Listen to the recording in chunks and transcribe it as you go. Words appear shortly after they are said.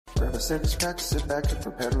Grab a six pack, sit back and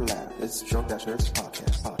prepare to laugh. It's Drunk Dash Nerds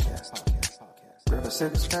podcast. Grab a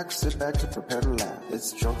six pack, sit back and prepare to laugh.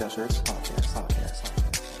 It's Drunk Dash Nerds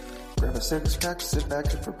podcast. Grab a six pack, sit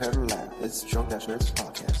back and prepare to laugh. It's Drunk Dash Nerds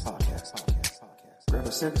podcast. Grab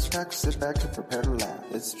a six pack, sit back and prepare to laugh.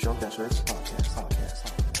 It's Drunk Dash Nerds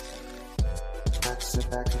podcast. Sit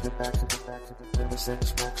back and get back and get back and get grab a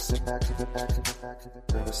six pack, sit back and get back and get back and get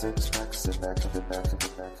grab a six pack, sit back and get back and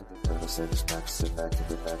get back and get grab a six pack, sit back and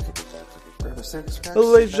get back and get back and get grab a six pack.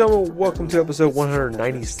 Hello, ladies and gentlemen. Welcome to episode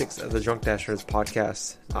 196 of the Drunk Dash Nerds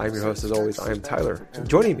podcast. I'm your host, as always. I am Tyler. And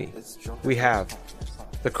joining me, we have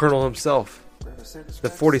the Colonel himself, the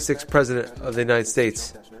 46th President of the United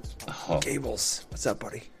States, Gables. What's up,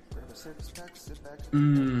 buddy?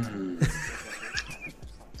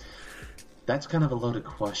 That's kind of a loaded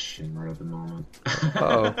question right at the moment.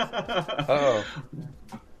 Uh-oh.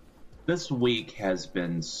 This week has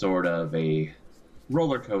been sort of a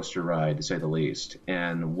roller coaster ride, to say the least.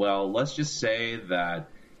 And, well, let's just say that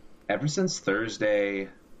ever since Thursday,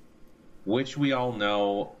 which we all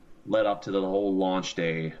know led up to the whole launch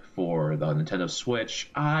day for the Nintendo Switch,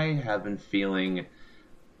 I have been feeling,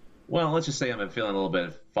 well, let's just say I've been feeling a little bit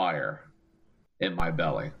of fire in my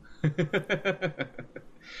belly.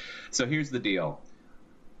 So here's the deal.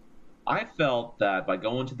 I felt that by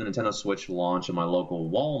going to the Nintendo Switch launch in my local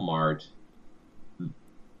Walmart,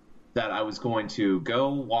 that I was going to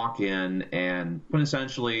go walk in and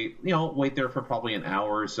essentially, wait there for probably an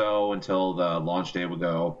hour or so until the launch day would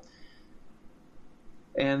go,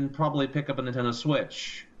 and probably pick up a Nintendo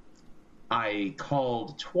Switch. I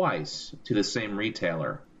called twice to the same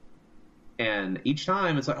retailer, and each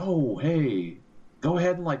time it's like, oh, hey, go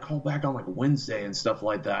ahead and call back on Wednesday and stuff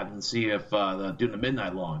like that and see if they're doing a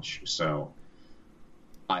midnight launch. So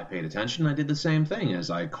I paid attention. I did the same thing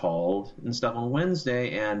as I called and stuff on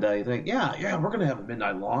Wednesday, and I think, yeah, we're going to have a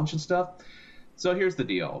midnight launch and stuff. So here's the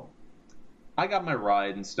deal. I got my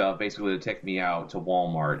ride and stuff basically to take me out to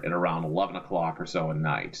Walmart at around 11 o'clock or so at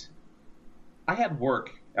night. I had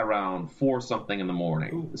work around 4-something in the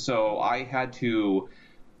morning. Ooh. So I had to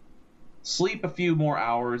sleep a few more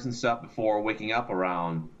hours and stuff before waking up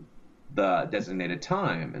around the designated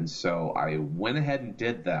time. And so I went ahead and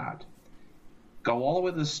did that. Go all the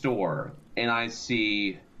way to the store, and I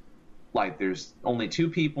see, there's only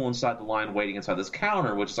 2 people inside the line waiting inside this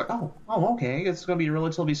counter, which is oh, okay, it's going to be a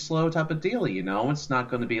relatively slow type of deal, It's not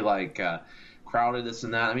going to be, crowded, this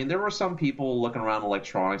and that. I mean, there were some people looking around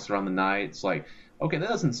electronics around the night. It's okay, that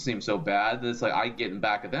doesn't seem so bad. It's I get in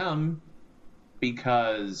back of them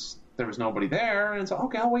because there was nobody there, and it's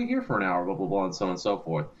okay, I'll wait here for an hour, blah, blah, blah, and so on and so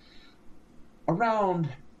forth. Around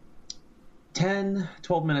 10,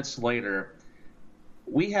 12 minutes later,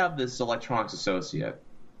 we have this electronics associate.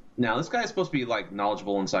 Now, this guy is supposed to be,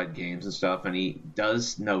 knowledgeable inside games and stuff, and he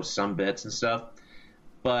does know some bits and stuff,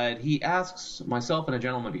 but he asks myself and a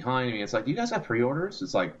gentleman behind me, it's do you guys have pre-orders?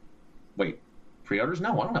 It's wait, pre-orders?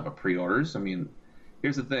 No, I don't have a pre-orders. I mean,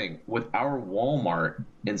 here's the thing. With our Walmart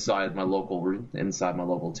inside my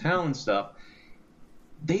local town and stuff,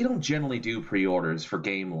 they don't generally do pre-orders for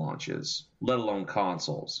game launches, let alone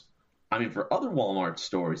consoles. I mean, for other Walmart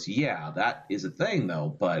stores, yeah, that is a thing, though.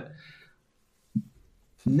 But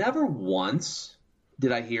never once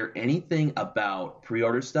did I hear anything about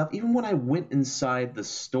pre-order stuff. Even when I went inside the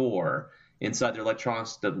store, inside their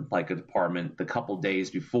electronics department, the couple days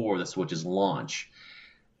before the Switch's launch.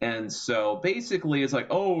 And so basically it's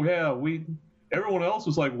oh yeah, everyone else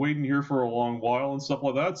was waiting here for a long while and stuff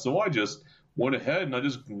like that. So I just went ahead and I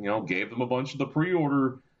just, gave them a bunch of the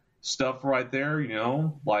pre-order stuff right there,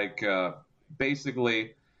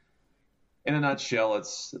 basically in a nutshell,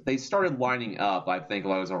 they started lining up, I think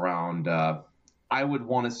I was around, I would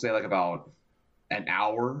want to say about an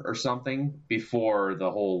hour or something before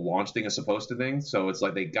the whole launch thing is supposed to thing. So it's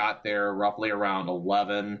they got there roughly around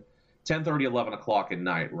 10:30, 11 o'clock at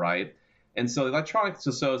night, right? And so the electronics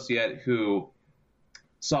associate who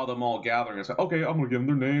saw them all gathering and said, okay, I'm going to give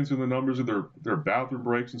them their names and the numbers of their bathroom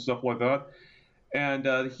breaks and stuff like that.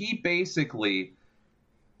 And he basically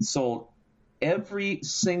sold every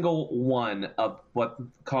single one of what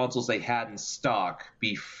consoles they had in stock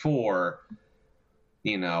before,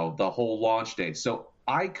 the whole launch date. So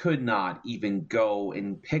I could not even go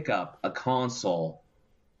and pick up a console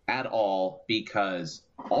at all because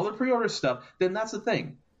all the pre-order stuff, then that's the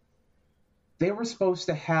thing. They were supposed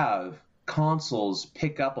to have consoles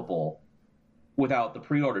pick upable without the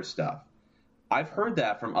pre-order stuff. I've heard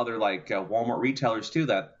that from other Walmart retailers too,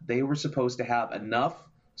 that they were supposed to have enough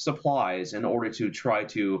supplies in order to try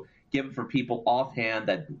to give it for people offhand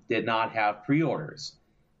that did not have pre-orders.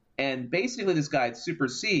 And basically this guy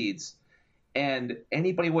supersedes And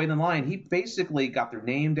anybody waiting in line, he basically got their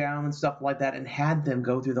name down and stuff like that and had them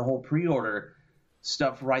go through the whole pre-order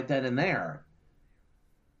stuff right then and there.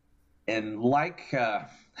 And like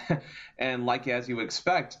as you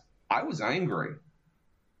expect, I was angry.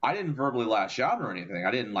 I didn't verbally lash out or anything.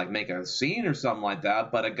 I didn't like make a scene or something like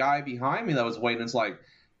that. But a guy behind me that was waiting, it's like,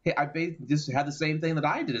 hey, just had the same thing that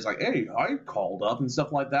I did. It's like, hey, I called up and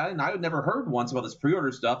stuff like that, and I had never heard once about this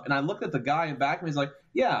pre-order stuff. And I looked at the guy in back of me. He's like,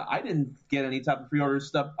 yeah, I didn't get any type of pre-order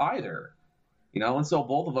stuff either, And so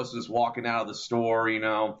both of us just walking out of the store,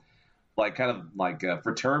 like kind of like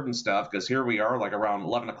perturbed and stuff, because here we are, like around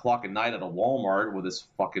 11 o'clock at night at a Walmart with this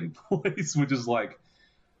fucking place, which is like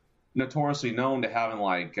notoriously known to having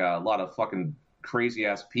like a lot of fucking crazy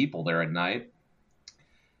ass people there at night.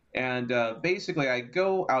 And basically, I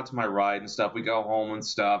go out to my ride and stuff. We go home and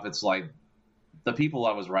stuff. It's like the people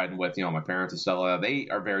I was riding with, my parents and stuff like that, they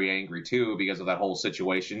are very angry too because of that whole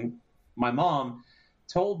situation. My mom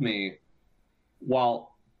told me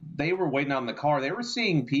while they were waiting out in the car, they were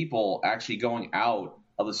seeing people actually going out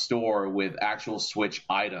of the store with actual Switch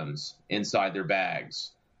items inside their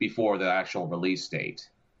bags before the actual release date,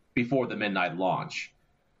 before the midnight launch.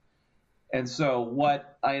 And so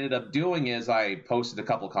what I ended up doing is I posted a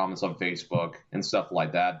couple of comments on Facebook and stuff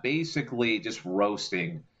like that, basically just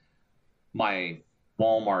roasting my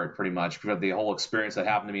Walmart pretty much for the whole experience that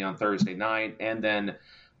happened to me on Thursday night. And then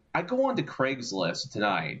I go on to Craigslist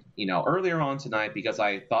tonight, earlier on tonight, because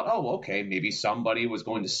I thought, oh, okay, maybe somebody was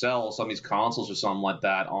going to sell some of these consoles or something like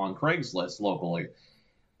that on Craigslist locally.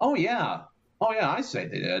 Oh, yeah, I say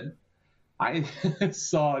they did. I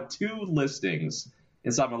saw 2 listings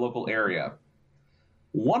inside my local area.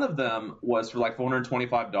 One of them was for like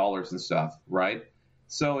 $425 and stuff, right?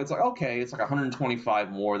 So it's like, okay, it's like $125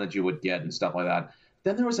 more than you would get and stuff like that.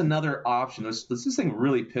 Then there was another option. This thing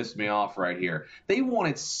really pissed me off right here. They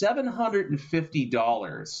wanted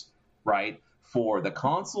 $750, right, for the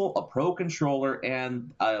console, a Pro controller, and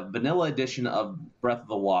a vanilla edition of Breath of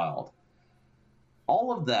the Wild.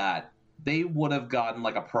 All of that, they would have gotten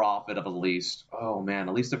like a profit of at least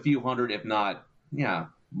a few hundred, if not,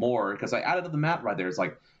 more, because I added up the math right there. It's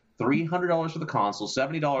like $300 for the console,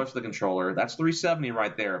 $70 for the controller. That's $370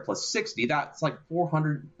 right there, plus $60. That's like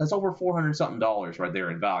 $400. That's over $400 something dollars right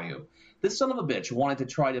there in value. This son of a bitch wanted to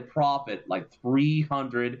try to profit like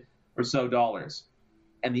 $300 or so dollars,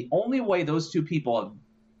 and the only way those 2 people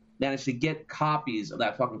managed to get copies of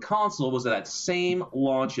that fucking console was at that same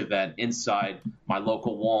launch event inside my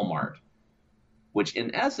local Walmart, which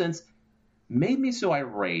in essence made me so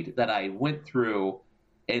irate that I went through,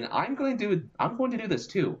 and I'm going to do this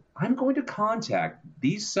too. I'm going to contact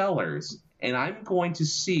these sellers, and I'm going to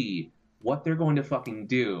see what they're going to fucking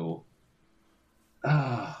do.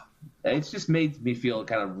 It's just made me feel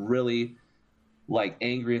kind of really like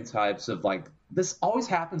angry in types of like, this always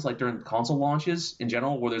happens like during console launches in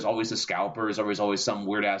general, where there's always the scalpers, there's always some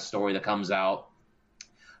weird ass story that comes out.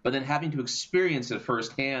 But then having to experience it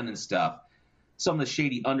firsthand and stuff, some of the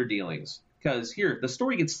shady underdealings. Because here, the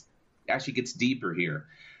story gets deeper here.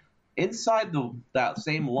 Inside that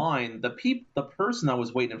same line, the person that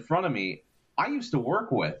was waiting in front of me, I used to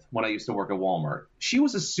work with when I used to work at Walmart. She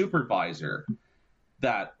was a supervisor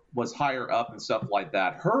that was higher up and stuff like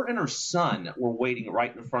that. Her and her son were waiting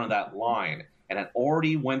right in front of that line and had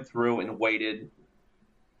already went through and waited,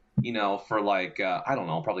 for like, I don't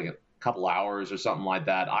know, probably a couple hours or something like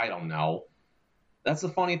that. I don't know. That's the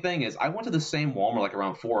funny thing is I went to the same Walmart like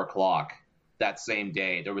around 4 o'clock that same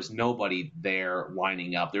day. There was nobody there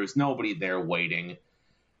lining up. There was nobody there waiting.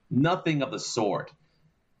 Nothing of the sort.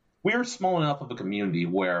 We're small enough of a community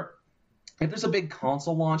where if there's a big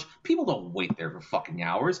console launch, people don't wait there for fucking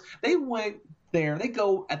hours. They wait there. They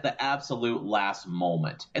go at the absolute last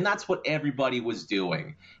moment. And that's what everybody was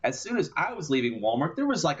doing. As soon as I was leaving Walmart, there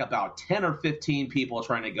was like about 10 or 15 people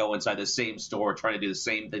trying to go inside the same store, trying to do the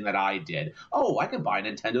same thing that I did. Oh, I can buy a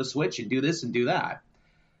Nintendo Switch and do this and do that.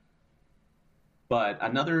 But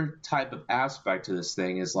another type of aspect to this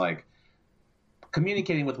thing is like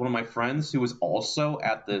communicating with one of my friends who was also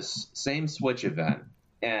at this same Switch event.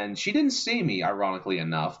 And she didn't see me, ironically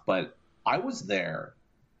enough, but I was there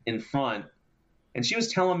in front. And she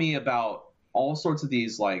was telling me about all sorts of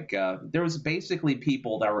these, like, there was basically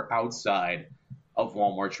people that were outside of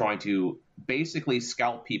Walmart trying to basically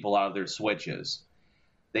scalp people out of their Switches.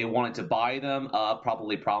 They wanted to buy them up,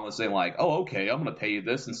 probably promising like, oh, okay, I'm going to pay you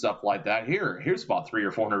this and stuff like that. Here's about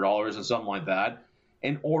 $300 or $400 or something like that,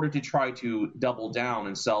 in order to try to double down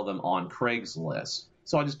and sell them on Craigslist.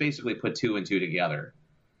 So I just basically put 2 and 2 together.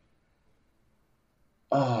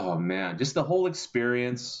 Oh, man, just the whole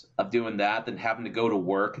experience of doing that, then having to go to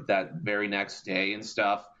work that very next day and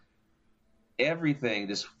stuff. everything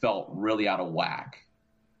just felt really out of whack.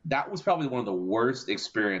 That was probably one of the worst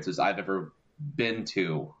experiences I've ever been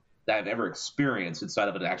to, that I've ever experienced inside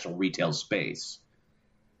of an actual retail space.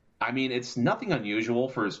 I mean, it's nothing unusual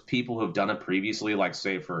for people who have done it previously, like,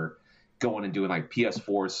 say, for going and doing, like,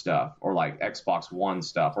 PS4 stuff or, like, Xbox One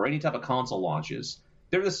stuff or any type of console launches.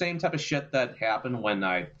 They're the same type of shit that happened when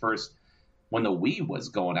the Wii was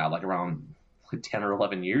going out, like, around 10 or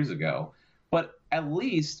 11 years ago. But at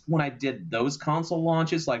least when I did those console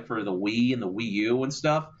launches, like for the Wii and the Wii U and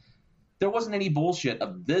stuff, there wasn't any bullshit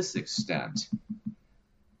of this extent.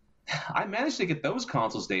 I managed to get those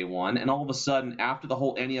consoles day one, and all of a sudden, after the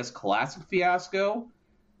whole NES Classic fiasco,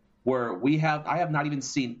 where I have not even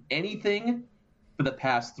seen anything for the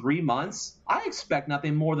past 3 months, I expect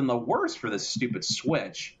nothing more than the worst for this stupid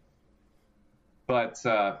Switch. But,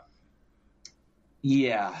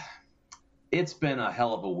 yeah, it's been a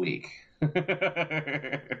hell of a week.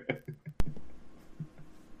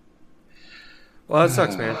 Well, that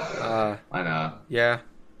sucks, man. I know. Yeah.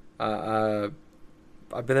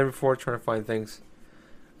 I've been there before trying to find things.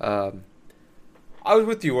 I was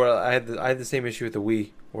with you where I had the same issue with the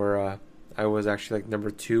Wii, where I was actually like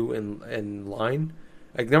number 2 in line,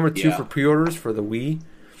 like number 2 for pre-orders for the Wii,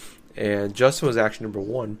 and Justin was actually number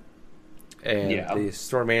 1. And the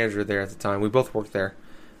store manager there at the time, we both worked there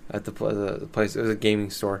at the place. It was a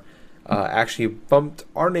gaming store. Actually bumped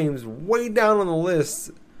our names way down on the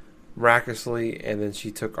list miraculously, and then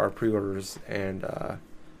she took our pre-orders, and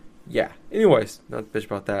yeah. Anyways, not to bitch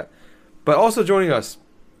about that. But also joining us,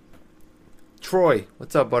 Troy.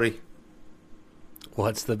 What's up, buddy?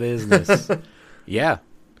 What's the business? Yeah.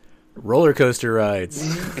 Roller coaster rides.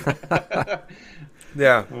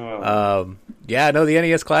 Yeah. Yeah, no, the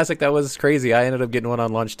NES Classic, that was crazy. I ended up getting one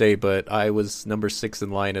on launch day, but I was number 6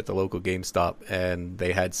 in line at the local GameStop, and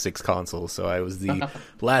they had 6 consoles, so I was the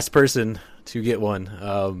last person to get one.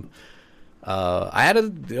 I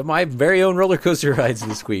had my very own roller coaster rides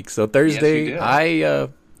this week. So Thursday, I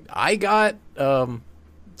got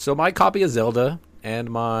so my copy of Zelda and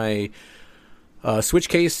my Switch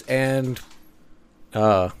case and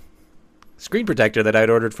screen protector that I'd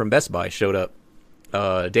ordered from Best Buy showed up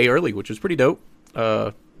a day early, which was pretty dope.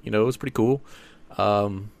 It was pretty cool.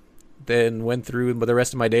 Then went through the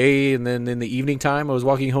rest of my day, and then in the evening time, I was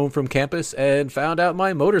walking home from campus and found out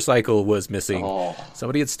my motorcycle was missing. Oh.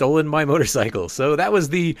 Somebody had stolen my motorcycle. So that was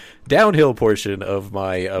the downhill portion of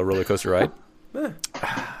my roller coaster ride.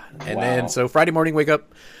 Then, so Friday morning, wake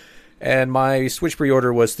up, and my Switch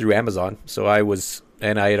pre-order was through Amazon. So I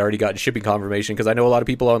had already gotten shipping confirmation, because I know a lot of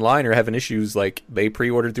people online are having issues, like they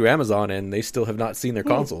pre-ordered through Amazon and they still have not seen their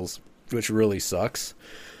consoles, which really sucks.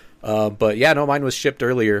 But yeah, no, mine was shipped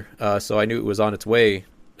earlier, so I knew it was on its way.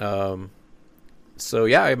 So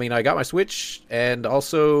yeah, I mean, I got my Switch, and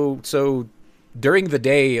also, so during the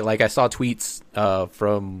day, like I saw tweets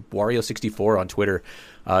from Wario64 on Twitter.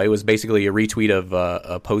 It was basically a retweet of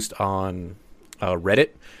a post on Reddit,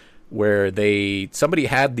 where somebody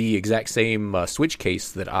had the exact same Switch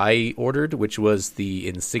case that I ordered, which was the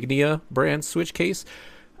Insignia brand Switch case.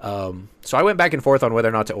 So I went back and forth on whether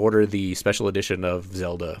or not to order the special edition of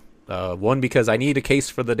Zelda. One, because I need a case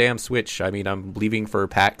for the damn Switch. I mean, I'm leaving for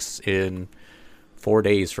PAX in 4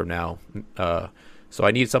 days from now. So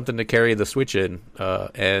I need something to carry the Switch in.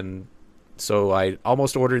 And so I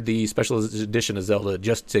almost ordered the special edition of Zelda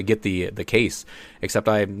just to get the case. Except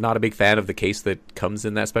I'm not a big fan of the case that comes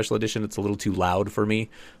in that special edition. It's a little too loud for me.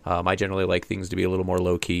 I generally like things to be a little more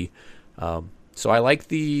low-key. So I like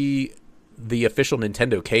the official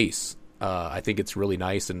Nintendo case. I think it's really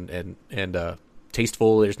nice and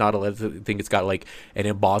tasteful. There's not I think it's got like an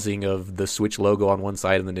embossing of the Switch logo on one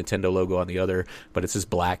side and the Nintendo logo on the other, but it's just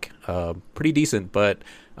black. Pretty decent. But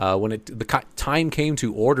when the time came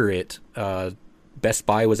to order it, Best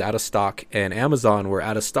Buy was out of stock, and Amazon were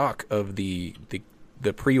out of stock of the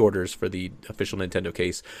pre-orders for the official Nintendo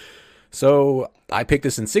case. So I picked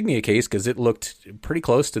this Insignia case because it looked pretty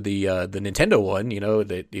close to the Nintendo one.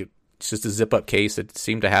 It's just a zip-up case. It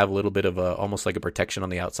seemed to have a little bit of almost like a protection on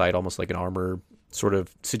the outside, almost like an armor sort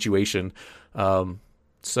of situation.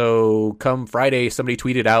 So come Friday, somebody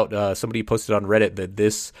tweeted out, somebody posted on Reddit that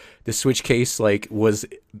this Switch case was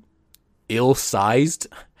ill-sized.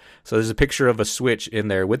 So there's a picture of a Switch in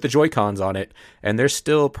there with the Joy-Cons on it, and there's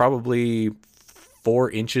still probably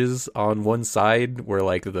 4 inches on one side where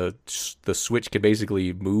the Switch can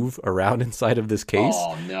basically move around inside of this case.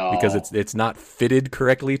 Oh, no. Because it's not fitted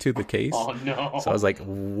correctly to the case. Oh no. So I was like,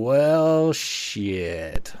 well,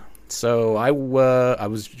 shit. So I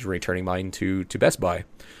was returning mine to Best Buy.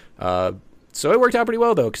 So it worked out pretty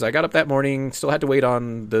well, though, because I got up that morning, still had to wait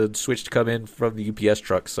on the Switch to come in from the UPS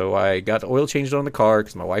truck. So I got the oil changed on the car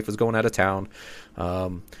because my wife was going out of town.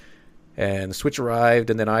 And the Switch arrived,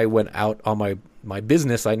 and then I went out on my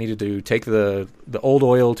business. I needed to take the old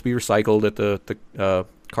oil to be recycled at the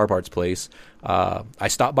car parts place. I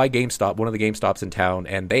stopped by GameStop, one of the GameStops in town,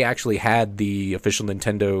 and they actually had the official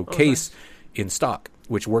Nintendo case in stock,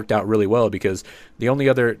 which worked out really well because the only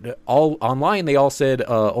other all online they all said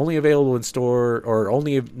only available in store or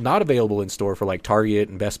only not available in store for like Target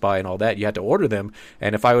and Best Buy and all that. You had to order them,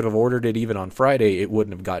 and if I would have ordered it even on Friday, it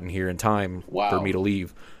wouldn't have gotten here in time for me to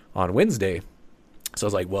leave on Wednesday. So I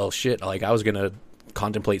was like, well, shit, like I was gonna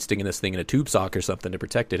contemplate sticking this thing in a tube sock or something to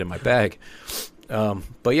protect it in my bag.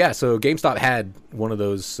 But yeah, so GameStop had one of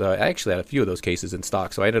those. I actually had a few of those cases in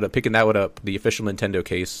stock, so I ended up picking that one up, the official Nintendo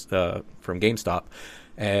case from GameStop,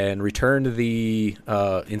 and returned the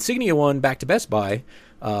Insignia one back to Best Buy.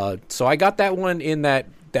 So I got that one in that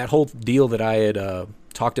whole deal that I had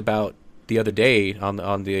talked about the other day on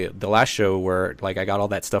the last show, where like I got all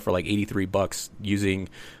that stuff for like $83 using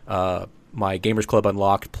my Gamers Club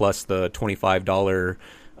Unlocked plus the $25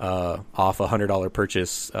 off a $100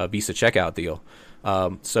 purchase Visa checkout deal.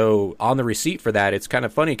 So on the receipt for that, it's kind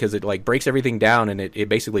of funny because it like breaks everything down, and it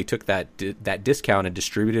basically took that discount and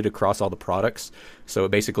distributed across all the products. So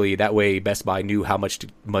basically that way Best Buy knew how much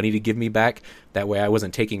money to give me back. That way I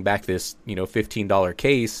wasn't taking back this, $15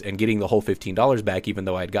 case and getting the whole $15 back, even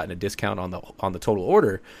though I had gotten a discount on the total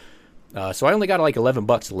order. So I only got like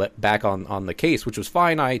 $11 back on the case, which was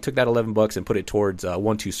fine. I took that $11 and put it towards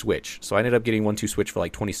 1-2 Switch. So I ended up getting 1-2 Switch for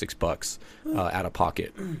like $26 out of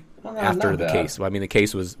pocket after the case. I mean, the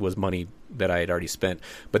case was money that I had already spent.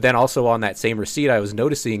 But then also on that same receipt, I was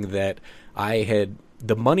noticing that I had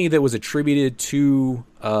the money that was attributed to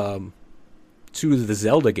the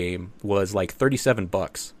Zelda game was like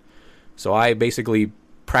 $37. So I basically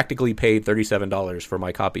practically paid $37 for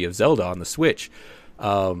my copy of Zelda on the Switch.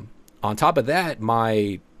 On top of that,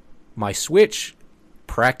 my Switch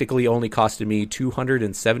practically only costed me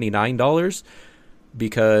 $279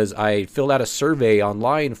 because I filled out a survey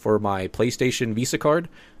online for my PlayStation Visa card.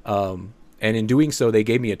 And in doing so, they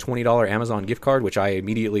gave me a $20 Amazon gift card, which I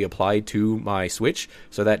immediately applied to my Switch.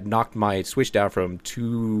 So that knocked my Switch down from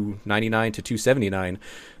 $299 to $279.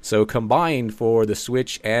 So combined for the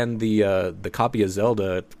Switch and the copy of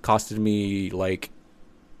Zelda costed me like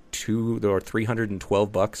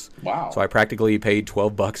 $312. Wow. So I practically paid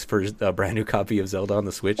 $12 for a brand new copy of Zelda on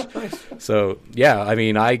the Switch. Nice. So yeah, I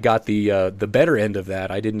mean, I got the better end of that.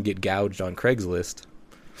 I didn't get gouged on Craigslist.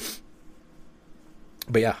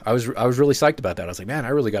 But yeah, I was really psyched about that. I was like, man, I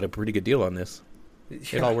really got a pretty good deal on this.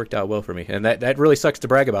 It all worked out well for me. And that really sucks to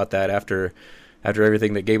brag about that after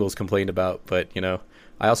everything that Gables complained about, but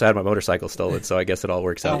I also had my motorcycle stolen, so I guess it all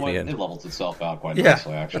works out in the end. It levels itself out quite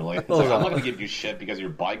nicely, actually. It's Well, like, I'm not going to give you shit because your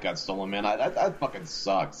bike got stolen, man. That fucking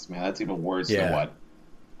sucks, man. That's even worse than what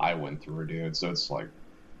I went through, dude. So it's like,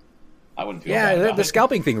 I wouldn't feel bad about the it.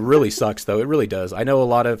 scalping thing really sucks, though. It really does. I know a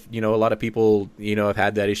lot of people, have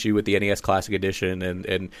had that issue with the NES Classic Edition,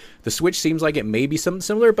 and the Switch seems like it may be something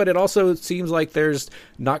similar, but it also seems like there's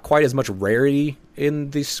not quite as much rarity in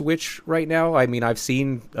the Switch right now. I mean, I've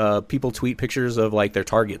seen people tweet pictures of like their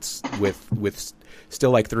Targets with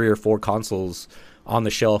still like 3 or 4 consoles on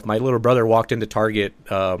the shelf. My little brother walked into Target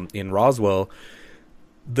in Roswell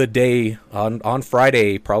the day on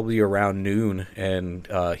Friday, probably around noon, and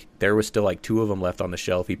there was still like 2 of them left on the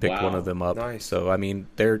shelf. He picked one of them up. Nice. So I mean,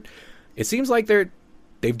 it seems like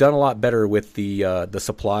they've done a lot better with the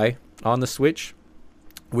supply on the Switch,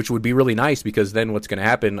 which would be really nice, because then what's going to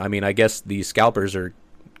happen, I mean, I guess the scalpers are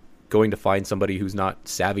going to find somebody who's not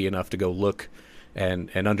savvy enough to go look and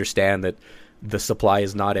understand that the supply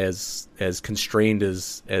is not as constrained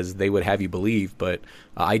as they would have you believe. But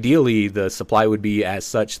ideally, the supply would be as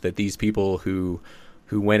such that these people who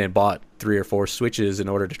went and bought 3 or 4 Switches in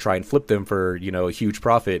order to try and flip them for a huge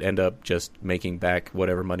profit end up just making back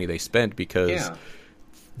whatever money they spent, because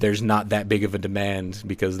there's not that big of a demand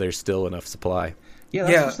because there's still enough supply. Yeah,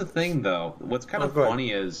 that's just the thing, though. What's kind of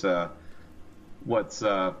funny is what's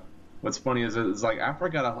funny is it's like after I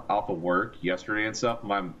got off of work yesterday and stuff,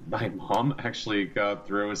 my mom actually got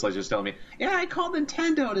through. Was like just telling me, "Yeah, I called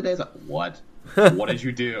Nintendo today." I was like, "What? What did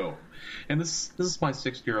you do?" And this is my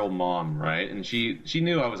 6-year-old mom, right? And she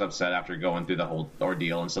knew I was upset after going through the whole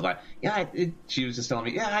ordeal and stuff. Like, she was just telling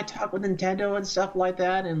me, "Yeah, I talked with Nintendo and stuff like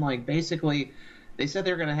that, and like basically." They said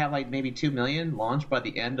they were going to have like maybe 2 million launched by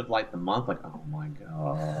the end of like the month. Like, oh my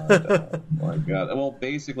god, oh my god. Well,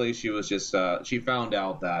 basically, she was just she found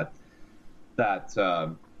out that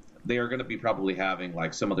they are going to be probably having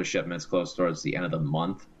like some other shipments close towards the end of the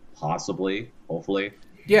month, possibly, hopefully.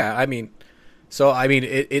 Yeah, I mean,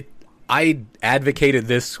 I advocated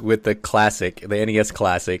this with the NES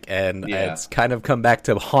Classic, and it's kind of come back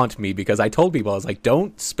to haunt me because I told people, I was like,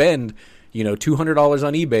 don't spend, $200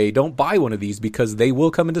 on eBay. Don't buy one of these because they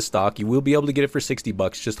will come into stock. You will be able to get it for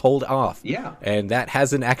 $60. Just hold off. Yeah. And that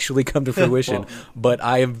hasn't actually come to fruition, but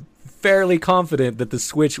I am fairly confident that the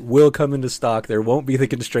Switch will come into stock. There won't be the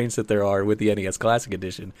constraints that there are with the NES Classic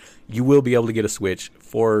Edition. You will be able to get a Switch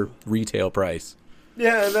for retail price.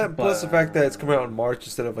 Yeah, and that plus the fact that it's coming out in March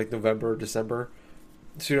instead of like November or December,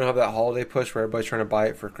 so you don't have that holiday push where everybody's trying to buy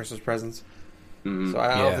it for Christmas presents. Mm-hmm. So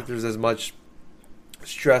I don't think there's as much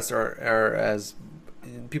stress or as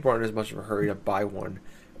people aren't as much of a hurry to buy one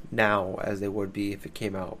now as they would be if it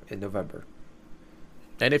came out in November.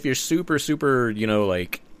 And if you're super, super,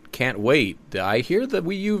 can't wait, I hear the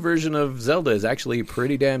Wii U version of Zelda is actually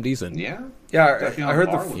pretty damn decent. Yeah. Yeah, I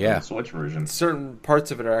heard the Switch version. Certain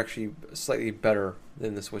parts of it are actually slightly better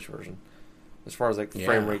than the Switch version, as far as like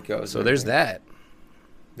frame rate goes. So there's that.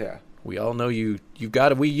 Yeah. We all know you've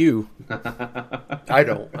got a Wii U. I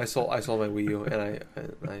don't. I sold my Wii U, and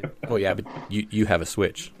I Well, yeah, but you have a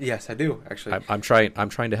Switch. Yes, I do actually. I'm trying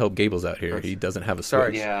to help Gables out here. He doesn't have a Switch.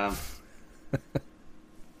 Sorry. Yeah.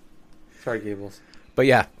 Sorry, Gables. But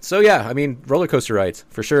yeah, I mean, roller coaster rides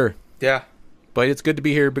for sure. Yeah. But it's good to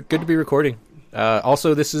be here. But good to be recording.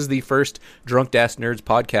 Also, this is the first Drunk Dash Nerds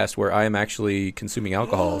podcast where I am actually consuming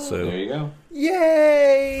alcohol. So there you go.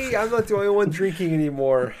 Yay! I'm not the only one drinking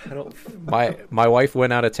anymore. I don't. My wife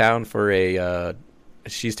went out of town for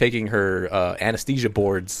she's taking her anesthesia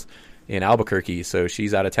boards in Albuquerque, so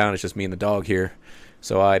she's out of town. It's just me and the dog here.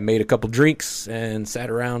 So I made a couple drinks and sat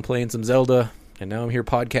around playing some Zelda, and now I'm here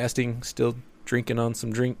podcasting, still drinking on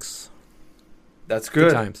some drinks. That's good.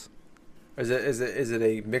 Good times. Is it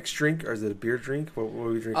a mixed drink or is it a beer drink? What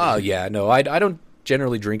are we drinking? Oh yeah, no, I don't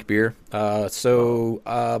generally drink beer.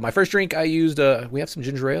 My first drink I used we have some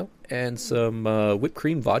ginger ale and some whipped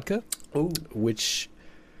cream vodka. Ooh. Which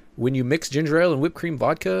when you mix ginger ale and whipped cream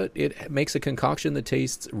vodka, it makes a concoction that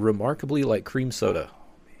tastes remarkably like cream soda.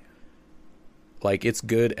 Like it's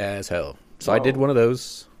good as hell. So I did one of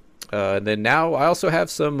those. And then now I also have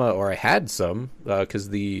some, or I had some, because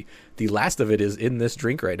the last of it is in this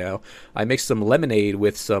drink right now. I mixed some lemonade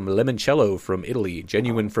with some limoncello from Italy,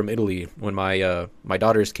 genuine from Italy. When my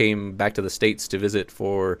daughters came back to the States to visit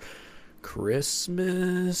for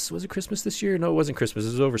Christmas, was it Christmas this year? No, it wasn't Christmas.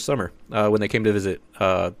 It was over summer. When they came to visit,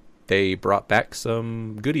 they brought back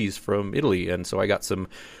some goodies from Italy, and so I got some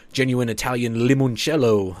genuine Italian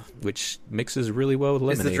limoncello, which mixes really well with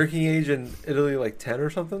lemonade. Is the drinking age in Italy like 10 or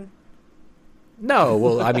something? No,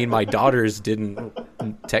 well, I mean, my daughters didn't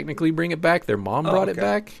technically bring it back. Their mom brought it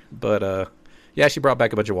back. But, yeah, she brought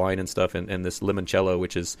back a bunch of wine and stuff and this limoncello,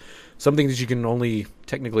 which is something that you can only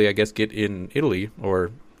technically, I guess, get in Italy, or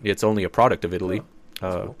it's only a product of Italy.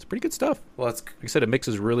 Cool. It's pretty good stuff. Well, like I said, it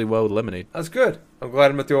mixes really well with lemonade. That's good. I'm glad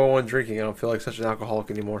I'm not the only one drinking. I don't feel like such an alcoholic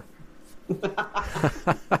anymore.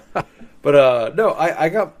 But no, I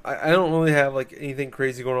don't really have like anything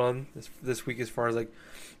crazy going on this week as far as like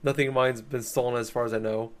nothing of mine's been stolen as far as I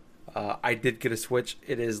know. I did get a Switch.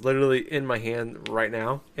 It is literally in my hand right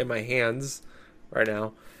now. In my hands right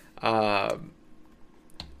now.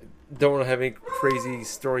 Don't really have any crazy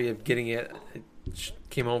story of getting it. I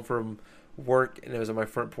came home from work and it was on my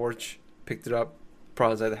front porch. Picked it up, brought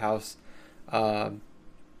it inside the house. I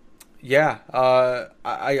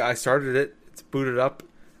started it. It's booted up.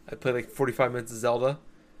 I played like 45 minutes of Zelda.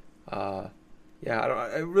 I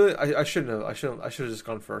shouldn't have. I should have just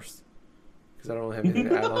gone first because I don't really have anything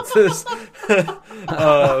to add on to this.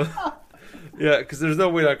 Yeah, because there's no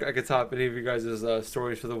way I could top any of you guys'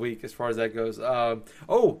 stories for the week as far as that goes. I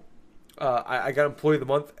got Employee of the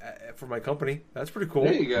Month for my company. That's pretty cool.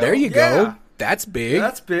 There you go. That's big.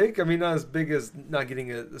 That's big. I mean, not as big as not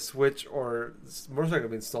getting a Switch or motorcycle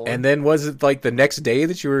being stolen. And then was it like the next day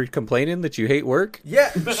that you were complaining that you hate work?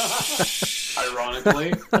 Yeah.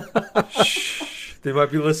 Ironically. They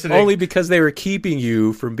might be listening. Only because they were keeping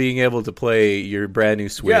you from being able to play your brand new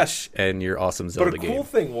Switch and your awesome Zelda game. But a cool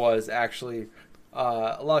thing was actually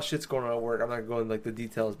a lot of shit's going on at work. I'm not going into like the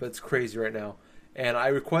details, but it's crazy right now. And I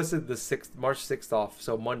requested the March 6th off,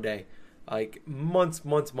 so Monday, like months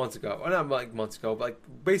ago. Well, not like months ago, but like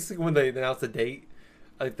basically when they announced the date,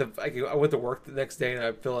 I went to work the next day and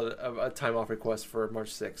I filled out a time off request for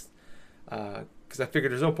March 6th. Because I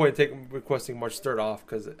figured there's no point in requesting March 3rd off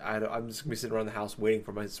because I'm just going to be sitting around the house waiting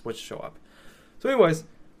for my Switch to show up. So anyways,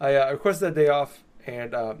 I requested that day off,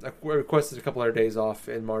 and I requested a couple other days off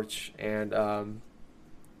in March, and a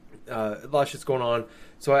lot of shit's going on.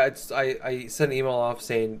 So I sent an email off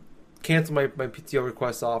saying, canceled my PTO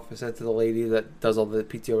request off. I sent it to the lady that does all the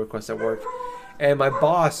PTO requests at work. And my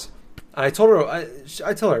boss, I told her,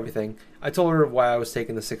 I tell her everything. I told her why I was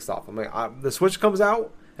taking the 6th off. I'm like, the Switch comes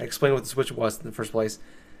out. I explained what the Switch was in the first place.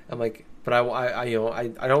 I'm like, but I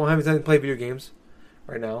don't have time to play video games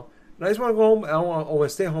right now. And I just want to go home. I want to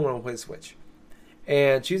stay home and I want to play the Switch.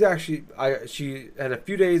 And she's actually, she had a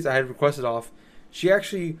few days I had requested off. She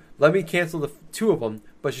actually let me cancel the 2 of them.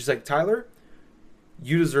 But she's like, Tyler,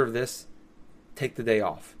 you deserve this. Take the day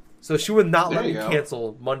off. So she would not let me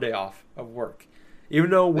cancel Monday off of work. Even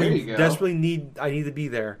though we desperately I need to be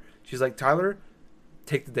there. She's like, Tyler,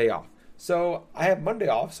 take the day off. So I have Monday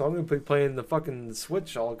off, so I'm going to be playing the fucking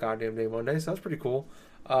Switch all goddamn day Monday. So that's pretty cool.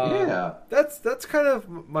 Yeah. That's kind of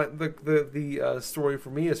the story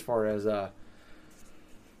for me as far as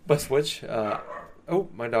my Switch. Oh,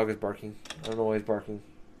 my dog is barking. I don't know why he's barking.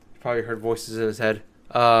 You probably heard voices in his head.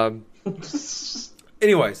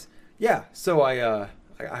 Anyways, yeah. So I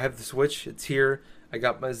have the Switch. It's here. I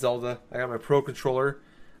got my Zelda. I got my Pro Controller.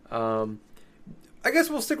 I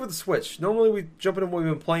guess we'll stick with the Switch. Normally we jump into what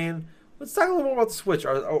we've been playing. Let's talk a little more about the Switch.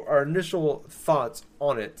 Our initial thoughts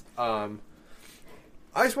on it. I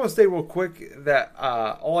just want to say real quick that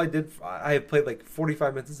all I have played like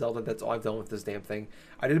 45 minutes of Zelda. That's all I've done with this damn thing.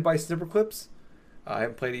 I did buy Snipper Clips. I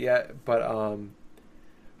haven't played it yet, but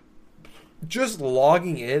just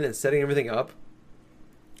logging in and setting everything up,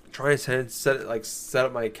 trying to set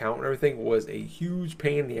up my account and everything was a huge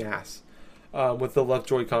pain in the ass. With the left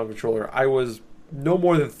Joy-Con controller, I was no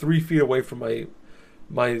more than 3 feet away from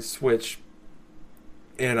my Switch,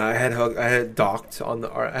 and I had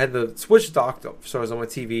the Switch docked, so I was on my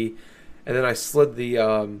TV, and then I slid the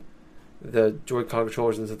Joy-Con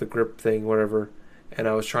controllers into the grip thing, whatever, and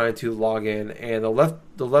I was trying to log in, and the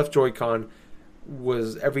left Joy-Con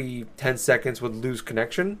was every 10 seconds would lose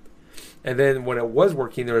connection, and then when it was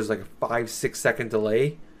working, there was like a 5-6 second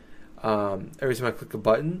delay every time I click a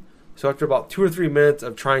button. So after about 2 or 3 minutes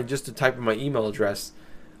of trying just to type in my email address,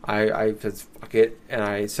 I said fuck it, and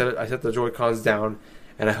I set the Joy-Cons down,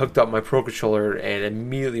 and I hooked up my Pro Controller, and it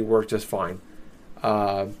immediately worked just fine.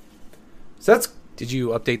 So that's. Did you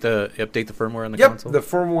update the firmware on the Yep, console? the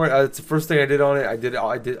firmware. It's the first thing I did on it. I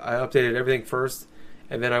updated everything first,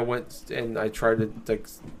 and then I went and I tried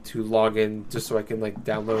to log in just so I can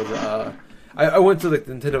download. I went to the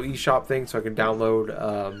Nintendo eShop thing so I could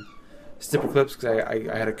download Snipper Clips because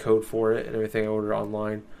I had a code for it and everything. I ordered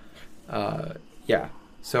online. Yeah,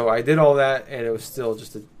 so I did all that, and it was still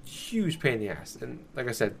just a huge pain in the ass. And like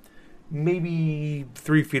I said, maybe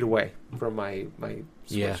 3 feet away from my Switch.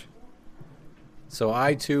 Yeah. So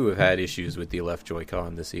I too have had issues with the left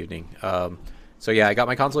Joy-Con this evening. So yeah, I got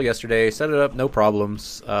my console yesterday, set it up, no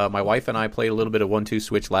problems. My wife and I played a little bit of 1-2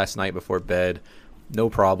 Switch last night before bed, no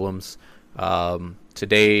problems.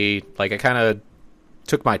 Today, I kind of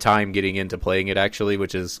took my time getting into playing it actually,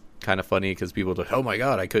 which is kind of funny because people go, "Oh my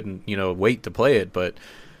god, I couldn't, wait to play it." But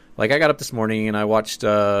I got up this morning and I watched.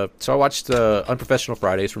 Unprofessional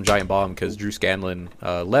Fridays from Giant Bomb because Drew Scanlon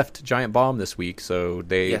left Giant Bomb this week, so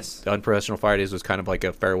the Unprofessional Fridays was kind of like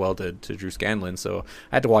a farewell to Drew Scanlon. So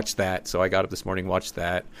I had to watch that. So I got up this morning, watched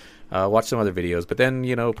that, watched some other videos, but then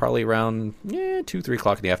probably around 2-3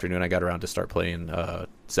 o'clock in the afternoon, I got around to start playing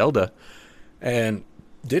Zelda, and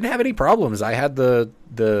didn't have any problems. I had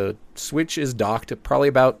the Switch is docked probably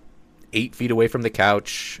about 8 feet away from the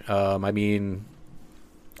couch.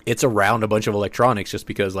 It's around a bunch of electronics just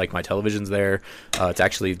because my television's there. It's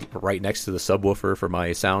actually right next to the subwoofer for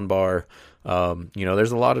my sound bar.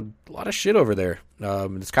 There's a lot of shit over there.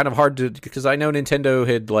 It's kind of hard to, because I know Nintendo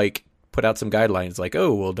had put out some guidelines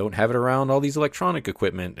don't have it around all these electronic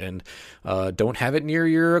equipment, and don't have it near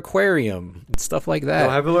your aquarium and stuff like that.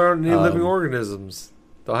 Don't have it around any living organisms.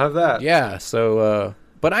 Don't have that. Yeah, so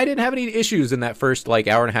but I didn't have any issues in that first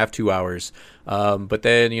hour and a half, 2 hours. But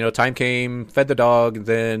then, time came, fed the dog,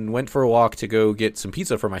 then went for a walk to go get some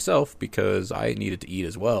pizza for myself because I needed to eat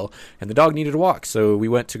as well. And the dog needed a walk, so we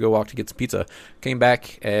went to go walk to get some pizza. Came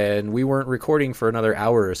back, and we weren't recording for another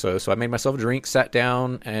hour or so. So I made myself a drink, sat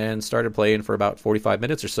down, and started playing for about 45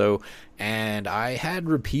 minutes or so. And I had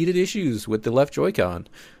repeated issues with the left Joy-Con.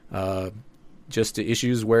 Just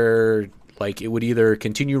issues where, it would either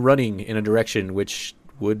continue running in a direction, which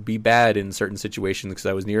would be bad in certain situations because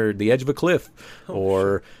I was near the edge of a cliff,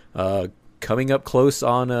 or coming up close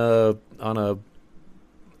on a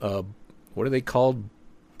what are they called?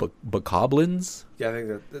 Bokoblins? Yeah, I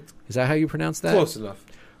think that's is that how you pronounce that? Close enough.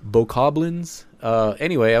 Bokoblins.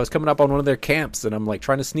 Anyway, I was coming up on one of their camps, and I'm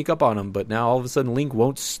trying to sneak up on them, but now all of a sudden Link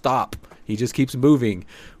won't stop. He just keeps moving,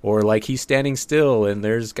 or like he's standing still and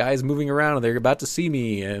there's guys moving around and they're about to see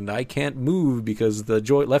me and I can't move because the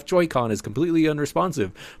left Joy-Con is completely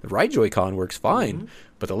unresponsive. The right Joy-Con works fine,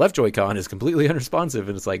 but the left Joy-Con is completely unresponsive,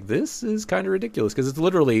 and it's like, this is kind of ridiculous because it's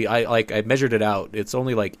literally, I measured it out. It's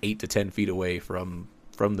only like 8 to 10 feet away from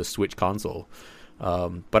the Switch console.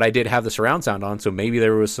 But I did have the surround sound on, so maybe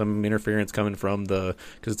there was some interference coming from because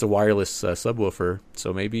it's a wireless subwoofer,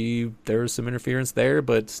 so maybe there was some interference there,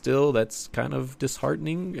 but still, that's kind of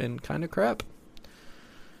disheartening and kind of crap.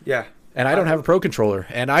 Yeah. And I don't have a Pro Controller,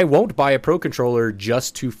 and I won't buy a Pro Controller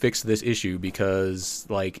just to fix this issue because,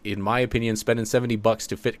 like, in my opinion, spending $70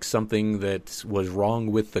 to fix something that was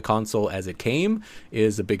wrong with the console as it came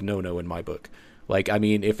is a big no-no in my book. Like, I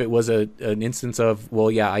mean, if it was an instance of,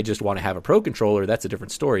 well, yeah, I just want to have a Pro Controller, that's a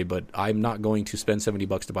different story, but I'm not going to spend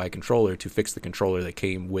 $70 to buy a controller to fix the controller that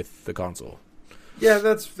came with the console. Yeah,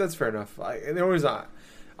 that's fair enough.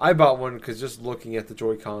 I bought one because just looking at the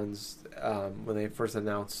Joy-Cons when they first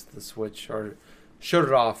announced the Switch or showed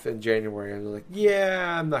it off in January, I was like,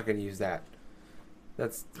 yeah, I'm not going to use that.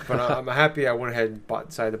 But I'm happy I went ahead and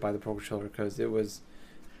decided to buy the Pro Controller because it was,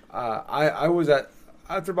 I was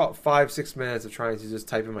after about 5-6 minutes of trying to just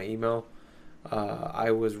type in my email,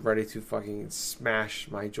 I was ready to fucking smash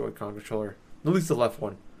my Joy-Con controller, at least the left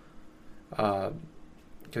one,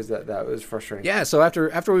 because that was frustrating. Yeah, so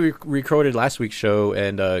after we recorded last week's show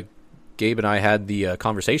and Gabe and I had the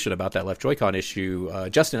conversation about that left Joy-Con issue,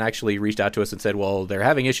 Justin actually reached out to us and said, well, they're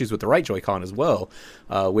having issues with the right Joy-Con as well,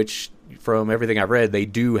 which from everything I've read, they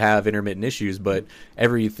do have intermittent issues, but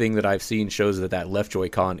everything that I've seen shows that left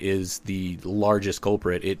Joy-Con is the largest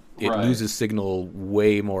culprit. It Right. loses signal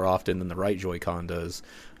way more often than the right Joy-Con does.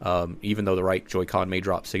 Even though the right Joy-Con may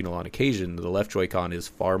drop signal on occasion, the left Joy-Con is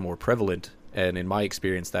far more prevalent. And in my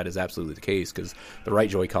experience, that is absolutely the case because the right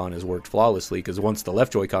Joy-Con has worked flawlessly. Because once the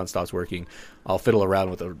left Joy-Con stops working, I'll fiddle around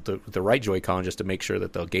with the right Joy-Con just to make sure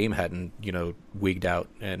that the game hadn't, wigged out,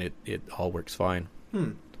 and it all works fine.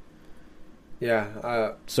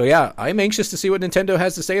 Yeah. So yeah, I'm anxious to see what Nintendo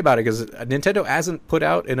has to say about it because Nintendo hasn't put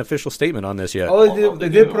out an official statement on this yet. They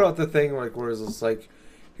did put out the thing where it's just like,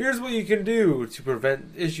 here's what you can do to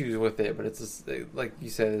prevent issues with it, but it's just like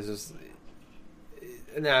you said, it's just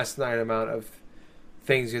an asinine amount of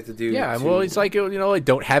things you have to do. Yeah, well, it's like, like,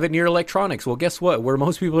 don't have it near electronics. Well, guess what? Where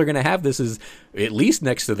most people are going to have this is at least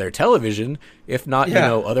next to their television, if not,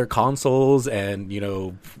 other consoles and,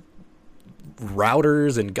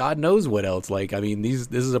 routers and God knows what else. Like, I mean, this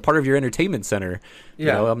is a part of your entertainment center.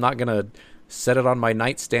 Yeah. I'm not going to set it on my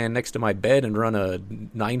nightstand next to my bed and run a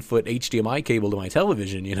 9-foot HDMI cable to my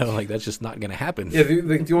television, like that's just not going to happen. Yeah,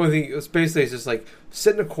 the only thing is basically is just like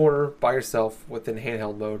sit in a corner by yourself within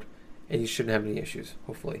handheld mode, and you shouldn't have any issues.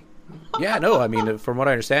 Hopefully. Yeah, no, I mean, from what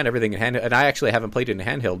I understand, everything in handheld, and I actually haven't played it in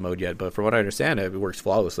handheld mode yet, but from what I understand, it works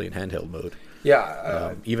flawlessly in handheld mode.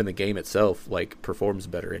 Yeah, even the game itself performs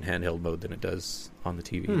better in handheld mode than it does on the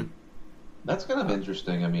TV. That's kind of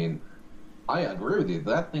interesting. I mean, I agree with you.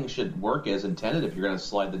 That thing should work as intended if you're going to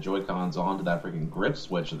slide the Joy-Cons onto that freaking grip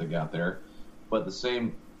switch that they got there. But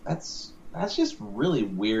that's just really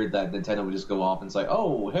weird that Nintendo would just go off and say,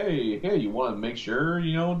 "Oh, hey, you want to make sure that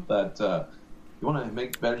you want to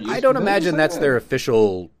make better use." I don't imagine that's their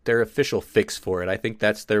official fix for it. I think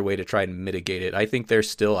that's their way to try and mitigate it. I think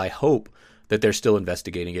I hope that they're still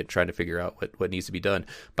investigating it, trying to figure out what needs to be done.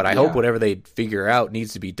 But I hope whatever they figure out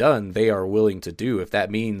needs to be done, they are willing to do. If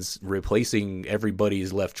that means replacing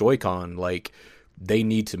everybody's left Joy-Con, they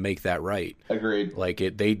need to make that right. Agreed.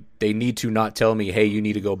 They need to not tell me, hey, you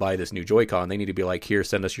need to go buy this new Joy-Con. They need to be like, here,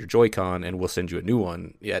 send us your Joy-Con, and we'll send you a new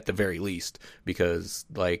one at the very least. Because,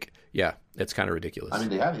 it's kind of ridiculous. I mean,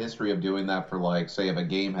 they have a history of doing that for, say, if a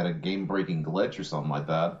game had a game-breaking glitch or something like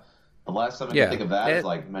that. The last time I can think of that is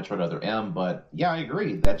Metroid Other M, but I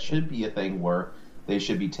agree. That should be a thing where they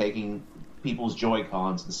should be taking people's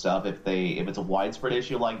Joy-Cons and stuff if it's a widespread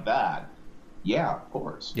issue like that. Yeah, of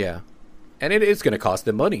course. Yeah. And it is going to cost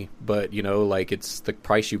them money, but, it's the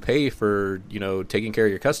price you pay for, taking care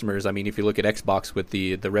of your customers. I mean, if you look at Xbox with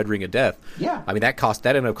the Red Ring of Death, I mean, that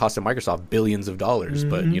ended up costing Microsoft billions of dollars,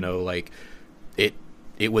 but,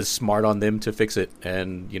 it was smart on them to fix it,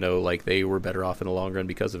 and they were better off in the long run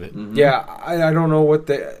because of it. Mm-hmm. Yeah, I don't know what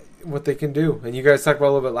they can do. And you guys talked about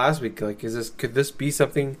a little bit last week. Could this be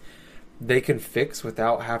something they can fix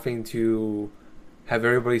without having to have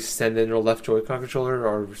everybody send in their left Joy-Con controller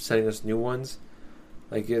or sending us new ones?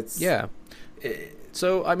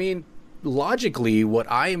 So I mean, logically, what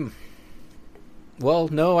I'm Well,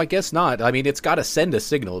 no, I guess not. I mean, it's got to send a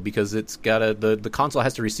signal because it's got to the console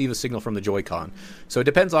has to receive a signal from the Joy-Con. So it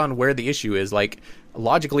depends on where the issue is. Like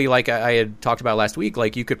logically, like I had talked about last week,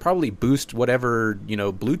 like you could probably boost whatever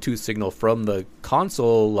Bluetooth signal from the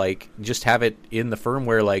console. Like just have it in the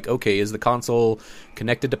firmware. Like, okay, is the console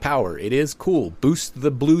connected to power? It is. Cool. Boost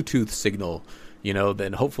the Bluetooth signal.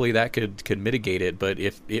 Then hopefully that could mitigate it. But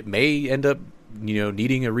if it may end up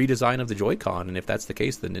needing a redesign of the Joy-Con, and if that's the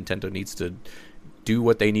case, then Nintendo needs to do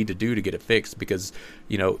what they need to do to get it fixed, because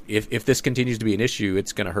if this continues to be an issue,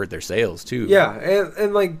 it's going to hurt their sales too. Yeah,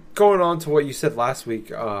 and like going on to what you said last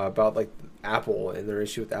week about like Apple and their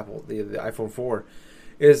issue with Apple, the iPhone 4,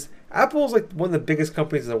 is Apple's like one of the biggest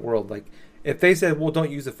companies in the world. Like if they said, well,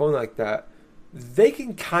 don't use a phone like that, they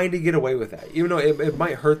can kind of get away with that, even though it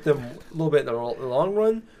might hurt them a little bit in the long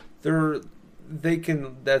run. It's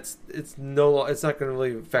not going to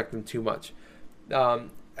really affect them too much.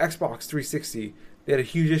 Xbox 360, they had a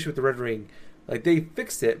huge issue with the Red Ring. Like they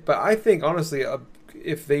fixed it, but I think honestly,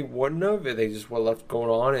 if they wouldn't have, if they just would have left going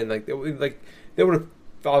on, and they would have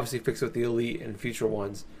obviously fixed it with the Elite and future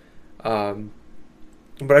ones.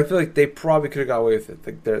 But I feel like they probably could have got away with it.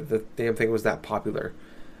 Like the damn thing was that popular.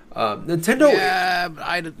 Nintendo. Yeah,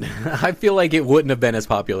 I feel like it wouldn't have been as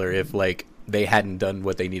popular if like they hadn't done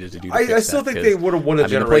what they needed to do. I still think they would have won a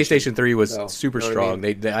generation. The PlayStation 3 was super strong.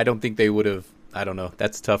 I mean? I don't think they would have. I don't know.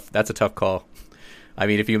 That's tough. That's a tough call. I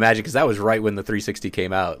mean, if you imagine, because that was right when the 360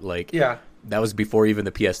 came out. Like, yeah, that was before even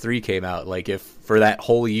the PS3 came out. Like, if for that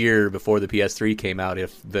whole year before the PS3 came out,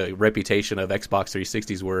 if the reputation of Xbox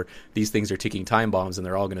 360s were these things are ticking time bombs and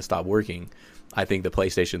they're all going to stop working, I think the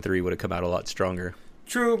PlayStation 3 would have come out a lot stronger.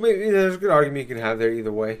 True. Maybe there's a good argument you can have there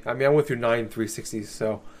either way. I mean, I went through 9 360s,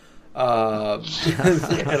 so I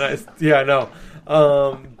know.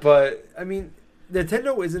 But I mean,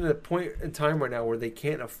 Nintendo is in a point in time right now where they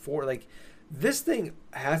can't afford, like, this thing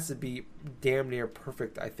has to be damn near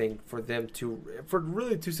perfect, I think, for them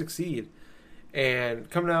really to succeed. And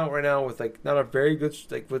coming out right now with like not a very good,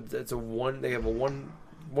 like they have a one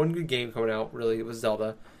good game coming out. Really, it was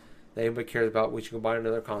Zelda that anybody cares about, which you can buy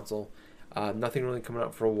another console. Nothing really coming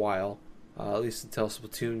out for a while, at least until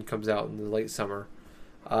Splatoon comes out in the late summer.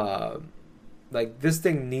 Like this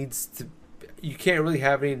thing needs to. You can't really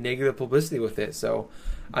have any negative publicity with it, so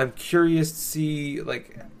I'm curious to see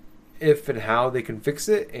like if and how they can fix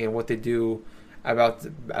it and what they do about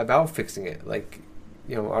fixing it. Like,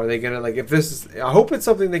 are they gonna, like, if this is? I hope it's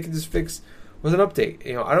something they can just fix with an update.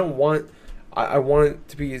 I don't want. I want it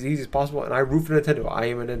to be as easy as possible, and I root for Nintendo. I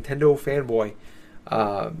am a Nintendo fanboy.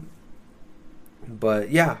 But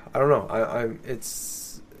yeah, I don't know. I'm.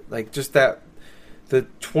 It's like just that. The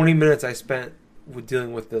 20 minutes I spent with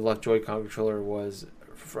dealing with the left Joy-Con controller was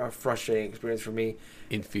a frustrating experience for me.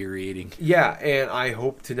 Infuriating. Yeah, and I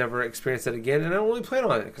hope to never experience that again. And I don't really plan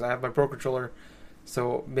on it because I have my Pro controller.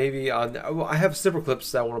 So maybe I have Snipper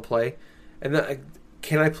Clips that I want to play. And then,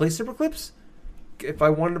 can I play Snipper Clips? If I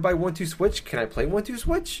wanted to buy 1-2 Switch, can I play 1-2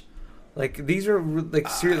 Switch? Like, these are like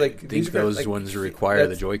serious. Like, I think those ones require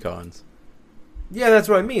the Joy-Cons. Yeah, that's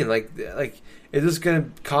what I mean. Like, is this going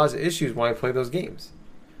to cause issues when I play those games?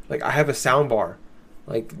 Like, I have a sound bar,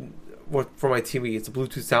 like, for my TV. It's a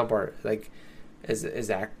Bluetooth sound bar. Like, is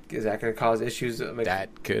that going to cause issues? Like,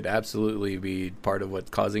 that could absolutely be part of what's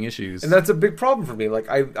causing issues. And that's a big problem for me. Like,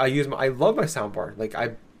 I love my sound bar. Like,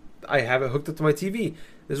 I have it hooked up to my TV.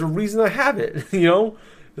 There's a reason I have it.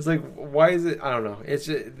 It's like, why is it? I don't know.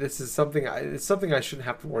 It's something I shouldn't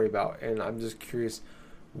have to worry about, and I'm just curious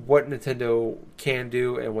what Nintendo can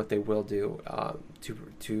do and what they will do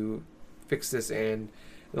to fix this and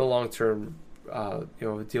in the long term,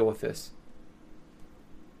 deal with this.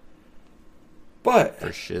 But for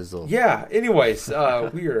shizzle, yeah. Anyways,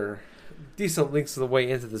 we are decent lengths of the way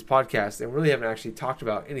into this podcast, and really haven't actually talked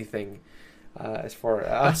about anything as far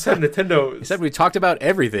outside Nintendo. You said we talked about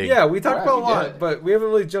everything. Yeah, we talked about a lot, but we haven't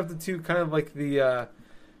really jumped into kind of like the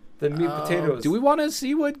meat and potatoes. Do we want to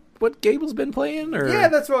see what Gable's been playing? Or? Yeah,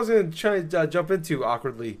 that's what I was going to try to jump into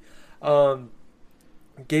awkwardly.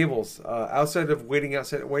 Gables, outside of waiting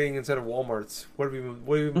inside of Walmart's, what have you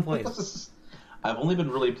been playing? I've only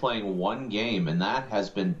been really playing one game, and that has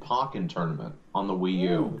been Pokken Tournament on the Wii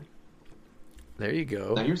U. There you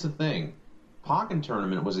go. Now, here's the thing. Pokken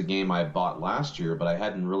Tournament was a game I bought last year, but I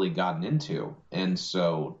hadn't really gotten into. And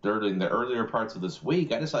so, during the earlier parts of this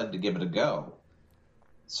week, I decided to give it a go.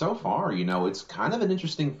 So far, it's kind of an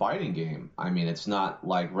interesting fighting game. I mean, it's not,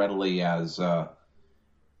 like, readily as,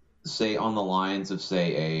 say, on the lines of,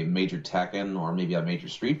 say, a major Tekken or maybe a major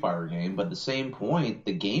Street Fighter game, but at the same point,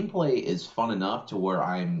 the gameplay is fun enough to where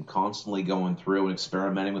I'm constantly going through and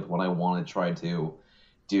experimenting with what I want to try to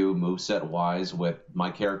do moveset-wise with my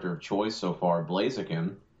character of choice so far,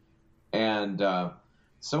 Blaziken. And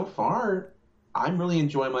so far, I'm really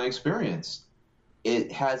enjoying my experience.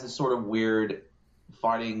 It has a sort of weird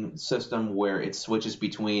fighting system where it switches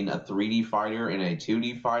between a 3D fighter and a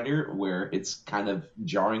 2D fighter, where it's kind of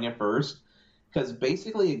jarring at first. Because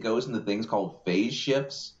basically it goes into things called phase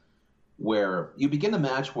shifts, where you begin the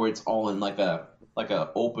match where it's all in like a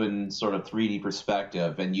open sort of 3D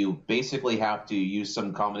perspective, and you basically have to use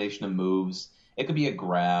some combination of moves. It could be a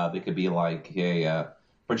grab, it could be like a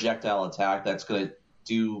projectile attack that's going to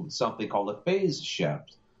do something called a phase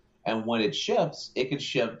shift. And when it shifts, it can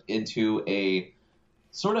shift into a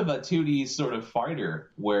sort of a 2D sort of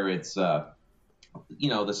fighter where it's, the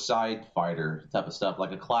side fighter type of stuff,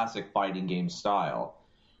 like a classic fighting game style.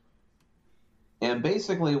 And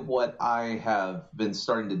basically what I have been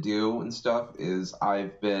starting to do and stuff is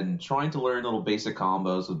I've been trying to learn little basic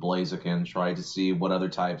combos with Blaziken, try to see what other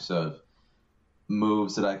types of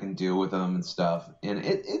moves that I can do with them and stuff. And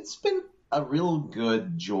it's been a real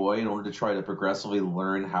good joy in order to try to progressively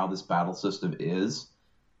learn how this battle system is.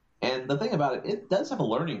 And the thing about it does have a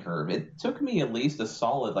learning curve. It took me at least a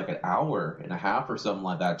solid like an hour and a half or something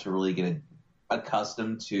like that to really get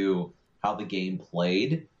accustomed to how the game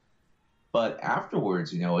played. But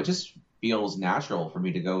afterwards, it just feels natural for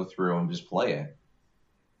me to go through and just play it.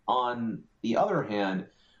 On the other hand,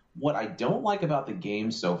 what I don't like about the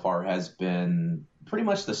game so far has been pretty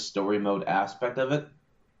much the story mode aspect of it.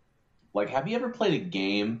 Like, have you ever played a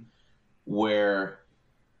game where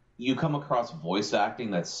you come across voice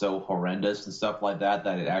acting that's so horrendous and stuff like that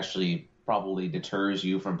it actually probably deters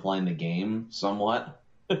you from playing the game somewhat?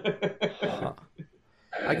 I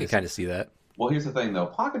can kind of see that. Well, here's the thing, though.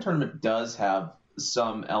 Pocket Tournament does have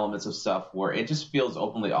some elements of stuff where it just feels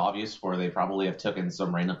openly obvious where they probably have taken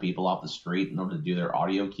some random people off the street in order to do their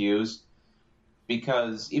audio cues.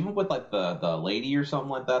 Because even with, like, the lady or something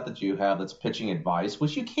like that you have that's pitching advice,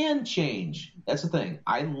 which you can change. That's the thing.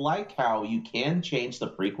 I like how you can change the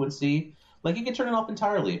frequency. Like, you can turn it off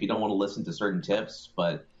entirely if you don't want to listen to certain tips.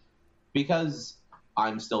 But because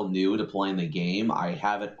I'm still new to playing the game, I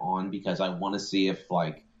have it on because I want to see if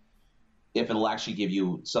it'll actually give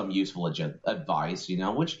you some useful advice,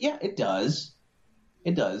 which, yeah, it does.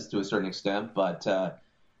 It does to a certain extent, but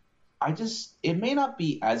it may not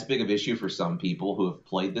be as big of an issue for some people who have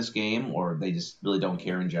played this game, or they just really don't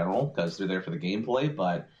care in general because they're there for the gameplay,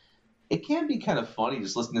 but it can be kind of funny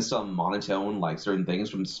just listening to some monotone, like, certain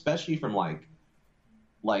things, especially from,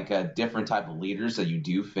 like a different type of leaders that you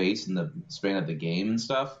do face in the span of the game and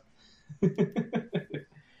stuff.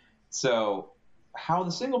 So how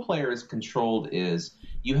the single player is controlled is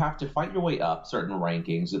you have to fight your way up certain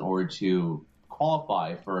rankings in order to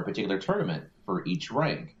qualify for a particular tournament for each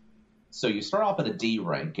rank. So you start off at a D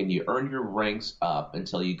rank, and you earn your ranks up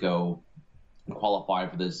until you go and qualify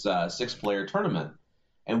for this 6-player tournament.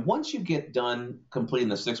 And once you get done completing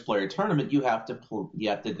the 6-player tournament, you have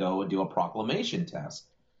to go and do a proclamation test.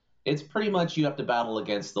 It's pretty much you have to battle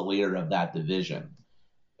against the leader of that division.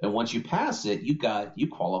 And once you pass it, you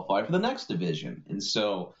qualify for the next division. And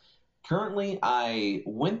so currently I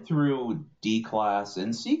went through D class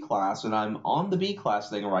and C class, and I'm on the B class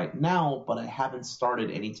thing right now, but I haven't started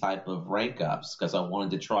any type of rank ups because I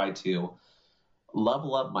wanted to try to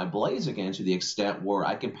level up my Blaziken to the extent where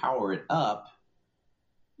I can power it up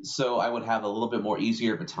so I would have a little bit more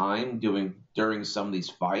easier of a time during some of these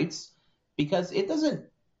fights, because it doesn't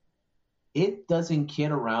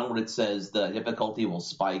kid around when it says the difficulty will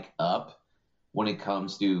spike up when it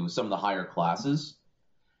comes to some of the higher classes.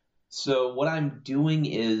 So what I'm doing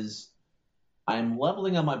is I'm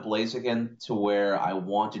leveling up my Blaziken to where I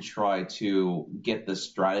want to try to get the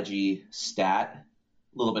strategy stat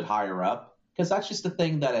a little bit higher up, because that's just the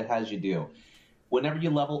thing that it has you do. Whenever you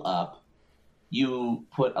level up, you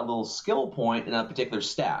put a little skill point in a particular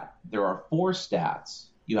stat. There are 4 stats.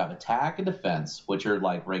 You have attack and defense, which are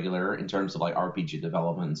like regular in terms of like RPG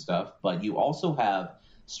development and stuff, but you also have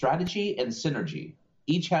strategy and synergy.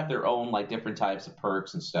 Each have their own like different types of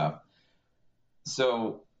perks and stuff.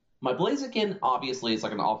 So my Blaziken obviously is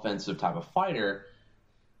like an offensive type of fighter.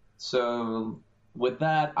 So with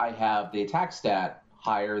that, I have the attack stat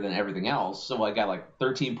higher than everything else. So I got like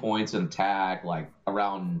 13 points in attack, like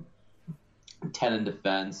around 10 in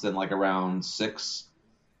defense, and like around 6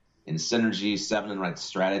 in synergy, 7 in like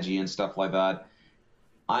strategy and stuff like that.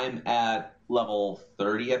 I'm at level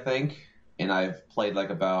 30, I think, and I've played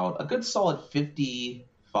like about a good solid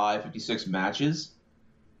 55, 56 matches.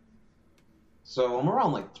 So I'm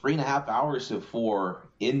around like 3.5 hours to 4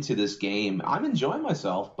 into this game. I'm enjoying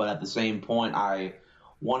myself, but at the same point, I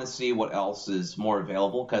want to see what else is more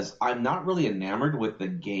available because I'm not really enamored with the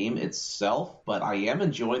game itself, but I am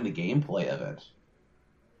enjoying the gameplay of it.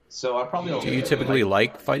 So I probably do you typically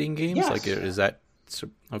like fighting games? Yes. Like, is that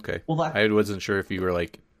okay? Well, I wasn't sure if you were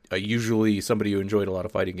like usually somebody who enjoyed a lot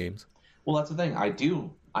of fighting games. Well, that's the thing.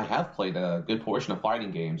 I have played a good portion of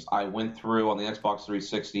fighting games. I went through on the Xbox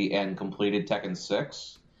 360 and completed Tekken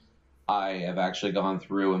 6. I have actually gone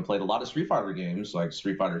through and played a lot of Street Fighter games, like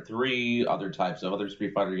Street Fighter 3, other types of other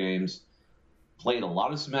Street Fighter games. Played a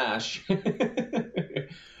lot of Smash.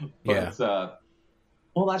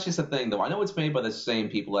 Well, that's just the thing, though. I know it's made by the same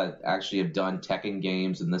people that actually have done Tekken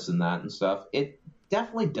games and this and that and stuff. It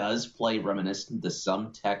definitely does play reminiscent to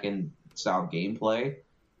some Tekken-style gameplay.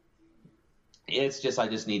 It's just I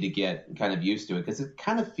just need to get kind of used to it because it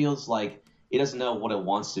kind of feels like it doesn't know what it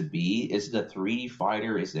wants to be. Is it a 3D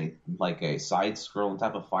fighter? Is it like a side-scrolling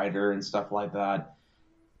type of fighter and stuff like that?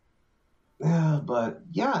 But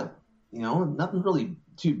yeah, nothing really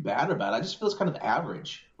too bad about it. I just feel it's kind of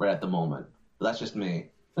average right at the moment. But that's just me.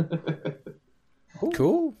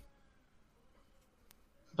 Cool.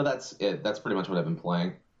 But that's it. That's pretty much what I've been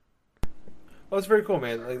playing. Oh, it's very cool,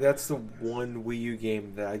 man. Like that's the one Wii U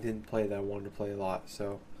game that I didn't play that I wanted to play a lot.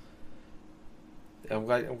 So I'm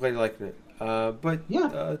glad you're liking it. But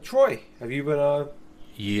yeah, Troy, have you been?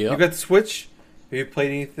 Yeah. You got the Switch? Have you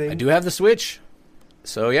played anything? I do have the Switch.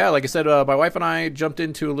 So yeah, like I said, my wife and I jumped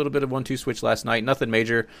into a little bit of 1-2 Switch last night. Nothing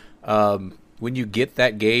major. When you get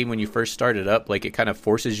that game, when you first start it up, like it kind of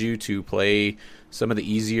forces you to play some of the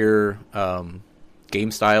easier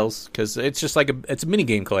game styles because it's just like it's a mini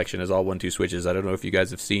game collection. Is all 1-2 Switch is. I don't know if you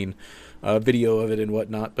guys have seen a video of it and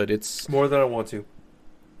whatnot, but it's more than I want to.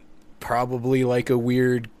 Probably like a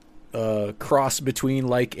weird cross between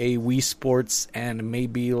like a Wii Sports and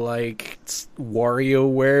maybe like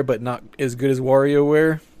WarioWare, but not as good as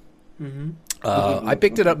WarioWare. Mm-hmm. I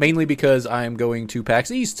picked it up mainly because I'm going to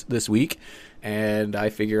PAX East this week, and I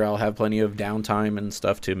figure I'll have plenty of downtime and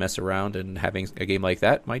stuff to mess around, and having a game like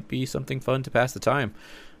that might be something fun to pass the time.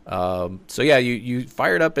 So yeah, you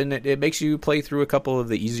fire it up, and it makes you play through a couple of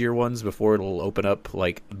the easier ones before it'll open up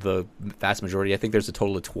like the vast majority. I think there's a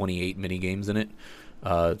total of 28 mini games in it.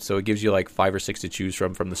 So it gives you like 5 or 6 to choose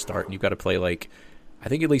from the start, and you've got to play like I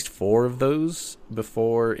think at least 4 of those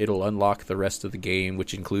before it'll unlock the rest of the game,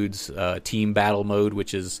 which includes team battle mode,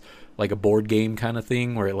 which is like a board game kind of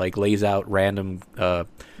thing where it like lays out random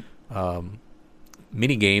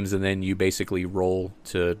mini games, and then you basically roll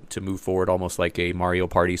to move forward, almost like a Mario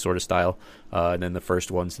Party sort of style. And then the first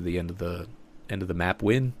ones to the end of the map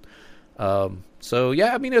win. So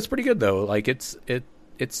yeah, I mean it's pretty good though. Like it's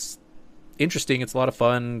interesting. It's a lot of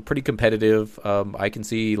fun. Pretty competitive. I can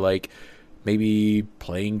see like maybe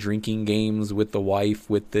playing drinking games with the wife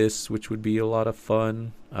with this, which would be a lot of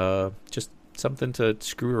fun. Just something to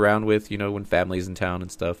screw around with, when family's in town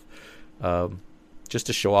and stuff. Just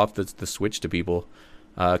to show off the Switch to people.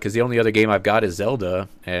 Because the only other game I've got is Zelda,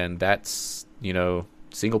 and that's,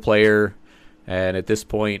 single player. And at this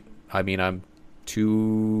point, I mean, I'm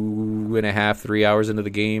 2.5, 3 hours into the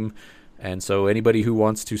game. And so anybody who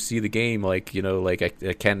wants to see the game, like, like I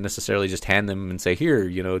can't necessarily just hand them and say, here,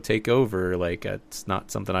 take over. Like, it's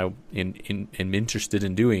not something I am interested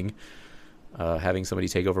in doing, having somebody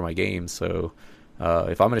take over my game. So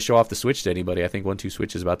if I'm going to show off the Switch to anybody, I think 1-2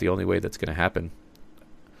 Switch is about the only way that's going to happen.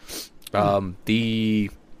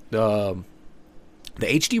 The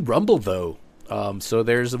HD Rumble, though. So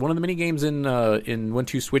there's one of the mini games in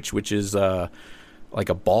 1-2 Switch, which is like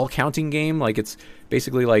a ball counting game. Like it's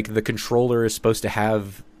basically like the controller is supposed to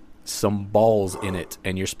have some balls in it,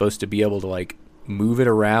 and you're supposed to be able to like move it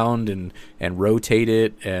around and rotate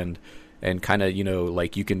it and kind of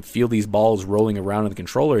like you can feel these balls rolling around in the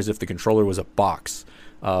controller as if the controller was a box.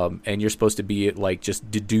 And you're supposed to be like just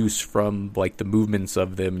deduce from like the movements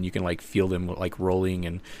of them, and you can like feel them like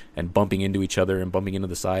rolling and bumping into each other and bumping into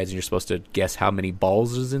the sides, and you're supposed to guess how many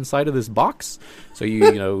balls is inside of this box. So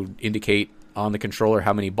you indicate on the controller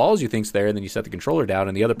how many balls you think's there, and then you set the controller down,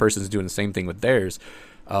 and the other person's doing the same thing with theirs.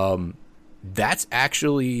 That's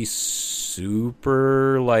actually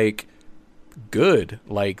super like good.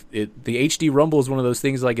 Like the HD Rumble is one of those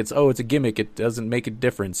things like it's a gimmick, it doesn't make a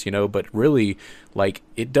difference, but really like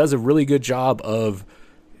it does a really good job of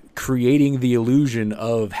creating the illusion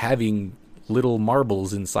of having little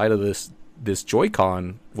marbles inside of this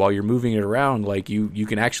Joy-Con while you're moving it around. Like you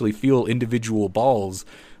can actually feel individual balls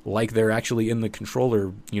like they're actually in the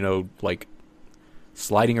controller, like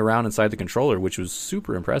sliding around inside the controller, which was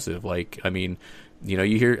super impressive. Like, I mean, you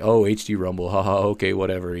hear, HD Rumble, haha, okay,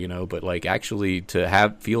 whatever, but like actually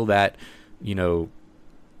to feel that,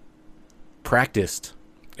 practiced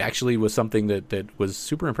actually was something that was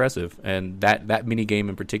super impressive, and that mini game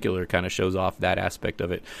in particular kind of shows off that aspect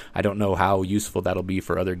of it. I don't know how useful that'll be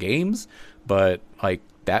for other games, but like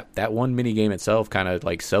that one mini game itself kind of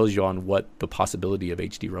like sells you on what the possibility of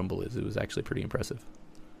HD Rumble is. It was actually pretty impressive.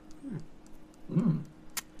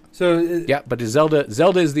 So yeah, but Zelda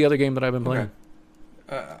is the other game that I've been playing.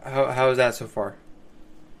 How is that so far?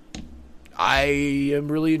 I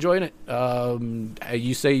am really enjoying it.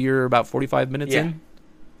 You say you're about 45 minutes in?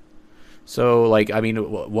 So, like, I mean,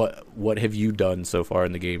 what have you done so far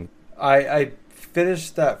in the game? I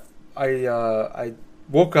finished that. I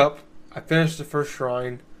woke up. I finished the first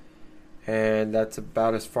shrine, and that's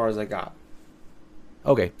about as far as I got.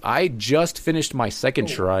 Okay, I just finished my second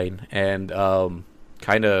shrine, and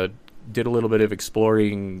kind of did a little bit of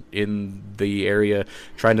exploring in the area,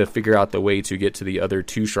 trying to figure out the way to get to the other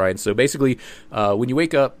two shrines. So basically, when you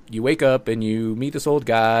wake up and you meet this old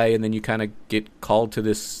guy, and then you kind of get called to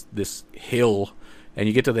this hill, and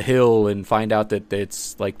you get to the hill and find out that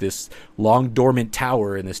it's like this long dormant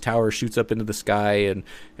tower, and this tower shoots up into the sky,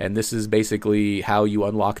 and this is basically how you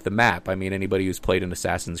unlock the map. I mean, anybody who's played an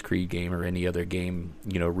Assassin's Creed game or any other game,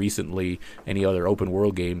 recently, any other open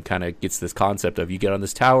world game kind of gets this concept of you get on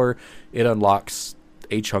this tower, it unlocks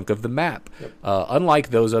a chunk of the map. Yep. Unlike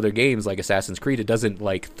those other games like Assassin's Creed, it doesn't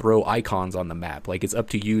like throw icons on the map. Like, it's up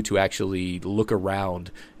to you to actually look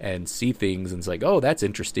around and see things, and it's like, oh, that's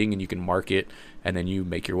interesting, and you can mark it, and then you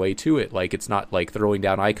make your way to it. Like, it's not like throwing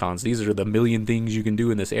down icons. These are the million things you can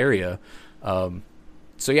do in this area. So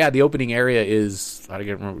yeah, the opening area is, I don't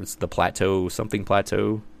remember, it's the plateau. Do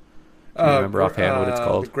you remember offhand what it's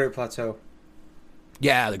called? The Great Plateau.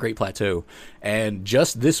 Yeah, the Great Plateau. And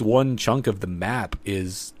just this one chunk of the map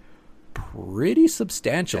is pretty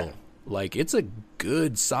substantial. Yeah. Like, it's a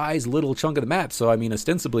good size little chunk of the map. So, I mean,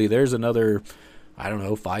 ostensibly, there's another,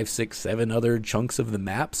 5, 6, 7 other chunks of the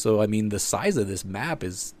map. So, I mean, the size of this map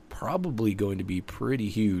is probably going to be pretty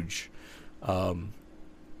huge. What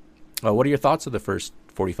are your thoughts of the first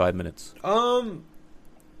 45 minutes? I'm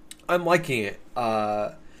liking it.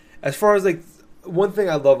 As far as, like, one thing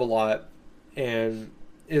I love a lot, and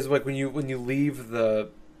is like when you leave the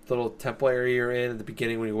little temple area you're in at the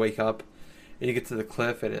beginning, when you wake up and you get to the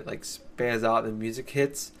cliff and it like spans out and the music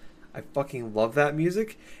hits. I fucking love that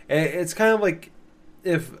music. And it's kind of like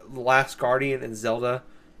if The Last Guardian and Zelda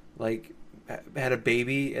like had a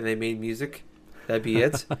baby and they made music. That'd be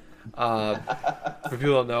it. For people who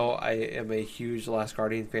don't know, I am a huge Last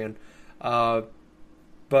Guardian fan.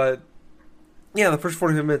 But yeah, the first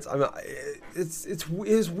 45 minutes, it's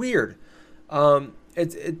weird.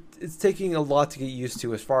 It's taking a lot to get used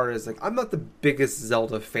to, as far as like, I'm not the biggest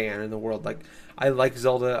Zelda fan in the world. Like, I like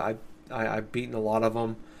Zelda. I've beaten a lot of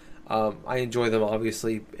them. I enjoy them,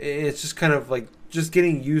 obviously. It's just kind of like just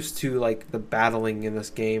getting used to like the battling in this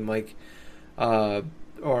game, like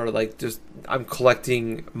or like just I'm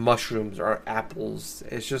collecting mushrooms or apples.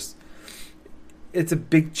 It's a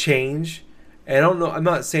big change. And I don't know, I'm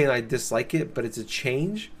not saying I dislike it, but it's a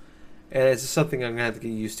change. And it's just something I'm going to have to get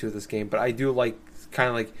used to with this game. But I do like, kind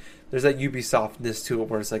of like, there's that Ubisoftness to it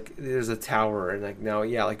where it's like, there's a tower. And like now,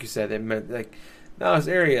 yeah, like you said, it meant like, now this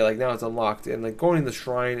area, like now it's unlocked. And like going to the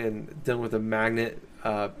shrine and dealing with the magnet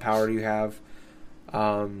power you have.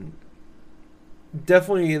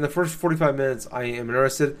 Definitely in the first 45 minutes, I am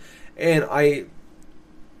interested. And I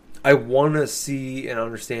want to see and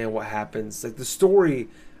understand what happens. Like the story,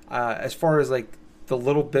 as far as like, the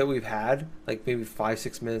little bit we've had, like maybe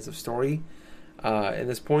 5-6 minutes of story in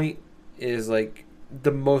this point, is like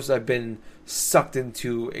the most I've been sucked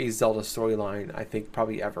into a Zelda storyline, I think,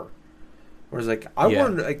 probably ever. Whereas like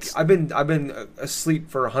want to, like I've been asleep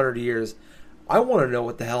for 100 years. I want to know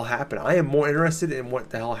what the hell happened. I am more interested in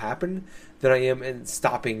what the hell happened than I am in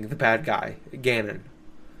stopping the bad guy, Ganon.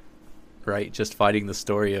 Right, just finding the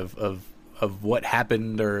story of what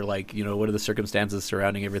happened, or like, what are the circumstances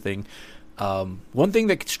surrounding everything. One thing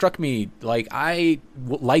that struck me, like I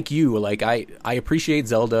appreciate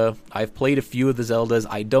Zelda. I've played a few of the Zeldas.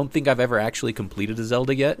 I don't think I've ever actually completed a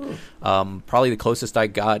Zelda yet. Probably the closest I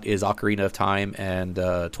got is Ocarina of Time and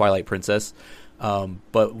Twilight Princess.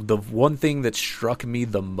 But the one thing that struck me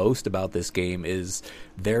the most about this game is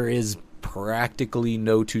there is practically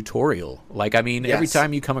no tutorial. Like, I mean, every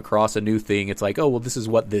time you come across a new thing, it's like, oh, well, this is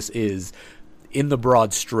what this is. In the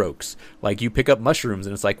broad strokes, like you pick up mushrooms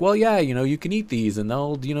and it's like, well, yeah, you can eat these and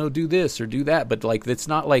they'll, do this or do that. But like, it's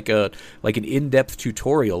not like an in-depth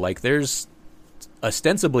tutorial. Like there's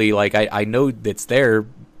ostensibly, like I know it's there,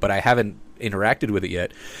 but I haven't interacted with it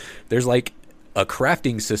yet. There's like a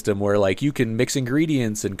crafting system where like you can mix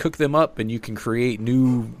ingredients and cook them up, and you can create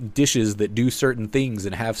new dishes that do certain things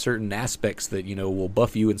and have certain aspects that, you know, will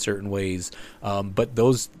buff you in certain ways. But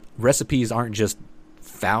those recipes aren't just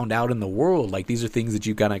found out in the world. Like, these are things that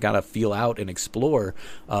you kind of gotta feel out and explore.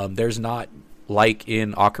 There's not, like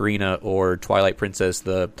in Ocarina or Twilight Princess,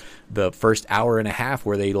 the first hour and a half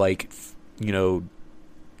where they like, you know,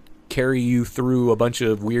 carry you through a bunch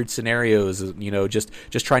of weird scenarios, you know, just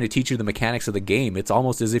trying to teach you the mechanics of the game. It's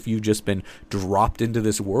almost as if you've just been dropped into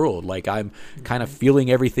this world. Like, I'm kind of feeling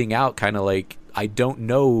everything out, kind of like I don't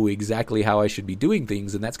know exactly how I should be doing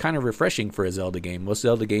things, and that's kind of refreshing for a Zelda game. Most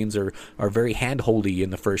Zelda games are very hand-holdy in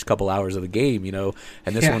the first couple hours of the game, you know,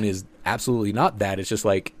 and this one is absolutely not that. It's just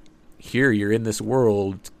like, here, you're in this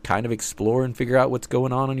world, kind of explore and figure out what's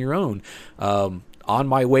going on your own. On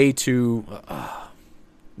my way to...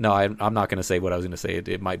 no, I'm not going to say what I was going to say.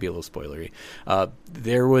 It might be a little spoilery.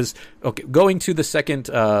 There was... Okay, going to the second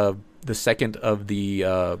of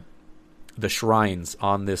the shrines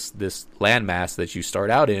on this landmass that you start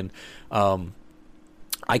out in,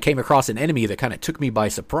 I came across an enemy that kind of took me by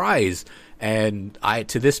surprise, and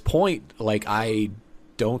to this point, like, I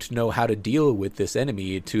don't know how to deal with this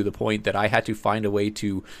enemy, to the point that I had to find a way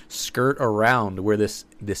to skirt around where this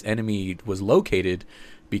enemy was located,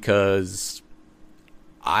 because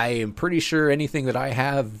I am pretty sure anything that I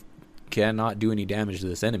have cannot do any damage to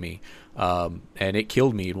this enemy, and it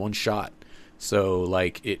killed me in one shot. So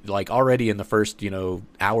like already in the first, you know,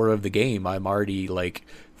 hour of the game, I'm already like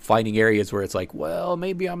finding areas where it's like, well,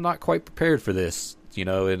 maybe I'm not quite prepared for this, you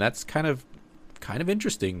know, and that's kind of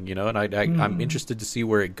interesting, you know, and I'm interested to see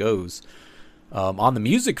where it goes. On the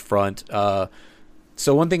music front,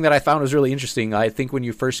 so one thing that I found was really interesting, I think when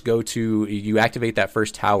you first you activate that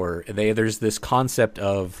first tower, there's this concept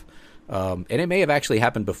of, and it may have actually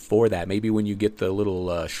happened before that, maybe when you get the little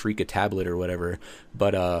Shrika tablet or whatever,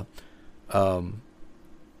 but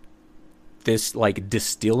this like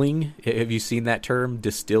distilling, have you seen that term,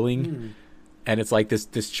 distilling? And it's like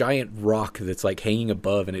this giant rock that's like hanging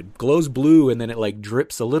above, and it glows blue, and then it like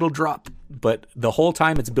drips a little drop, but the whole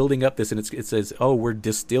time it's building up this, and it says, oh, we're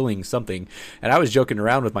distilling something. And I was joking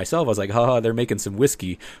around with myself, I was like, haha, they're making some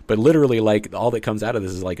whiskey, but literally like all that comes out of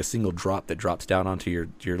this is like a single drop that drops down onto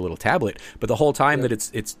your little tablet. But the whole time that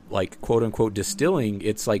it's like quote unquote distilling,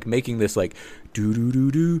 it's like making this like do do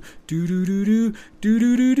do do do do do do do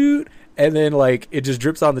do do do, and then like it just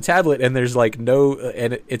drips on the tablet, and there's like no,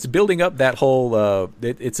 and it's building up that whole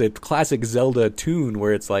it's a classic Zelda tune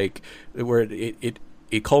where it's like where it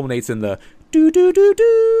culminates in the do do do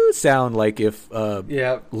do sound, like if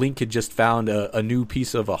Link had just found a new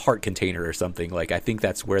piece of a heart container or something. Like, I think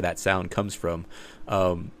that's where that sound comes from.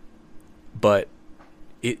 But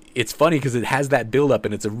it's funny because it has that build up,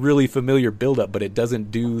 and it's a really familiar build up, but it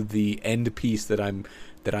doesn't do the end piece that I'm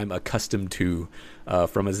accustomed to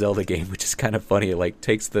from a Zelda game, which is kind of funny. It like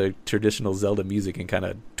takes the traditional Zelda music and kind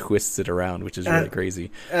of twists it around, which is really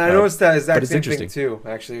crazy. And I noticed that exact same thing too,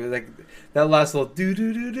 actually. Like, that last little do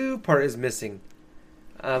do do do part is missing.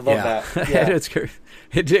 I love that. Yeah.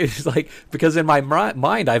 It's like, because in my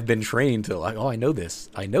mind I've been trained to like, oh, I know this,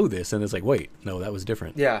 and it's like, wait, no, that was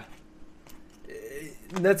different. Yeah.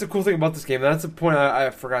 And that's a cool thing about this game. That's the point I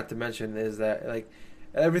forgot to mention, is that like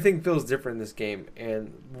everything feels different in this game,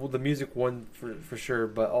 and the music won for sure,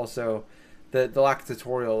 but also the lack of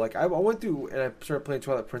tutorial. Like, I went through and I started playing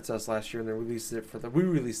Twilight Princess last year, and they re-released it for the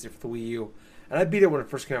Wii U, and I beat it when it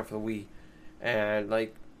first came out for the Wii, and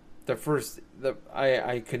like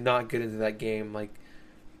I could not get into that game. Like,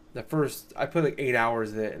 I put like 8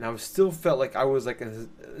 hours in it, and I still felt like I was like in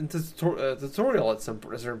tutorial at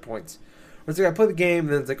certain points. It's like I play the game, and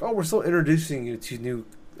then it's like, oh, we're still introducing you to new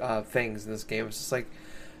things in this game. It's just like,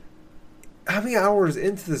 how many hours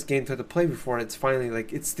into this game do I have to play before it's finally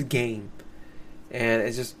like, it's the game? And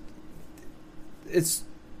it's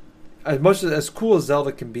as much as cool as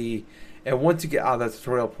Zelda can be, and once you get out of that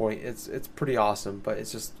tutorial point, it's pretty awesome. But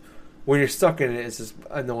it's just, when you're stuck in it, it's just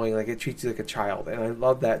annoying. Like, it treats you like a child, and I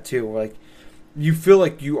love that too. Like, you feel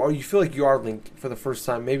like you are Link for the first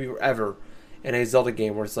time, maybe ever, in a Zelda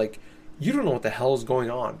game, where it's like, you don't know what the hell is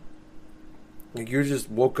going on. Like, you just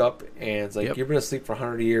woke up, and it's like, you've been asleep for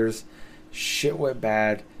 100 years. Shit went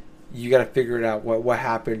bad. You got to figure it out, what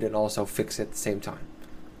happened, and also fix it at the same time.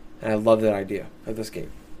 And I love that idea of this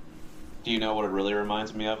game. Do you know what it really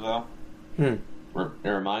reminds me of, though? It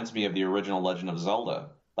reminds me of the original Legend of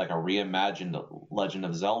Zelda, like a reimagined Legend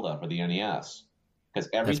of Zelda for the NES. Because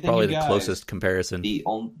everything, that's probably the closest comparison.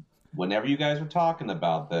 Whenever you guys were talking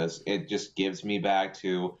about this, it just gives me back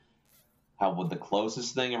to the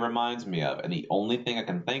closest thing it reminds me of, and the only thing I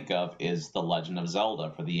can think of is the Legend of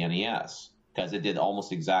Zelda for the NES. because it did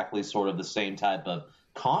almost exactly sort of the same type of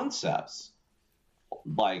concepts,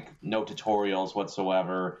 like no tutorials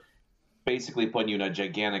whatsoever, basically putting you in a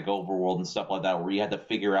gigantic overworld and stuff like that, where you had to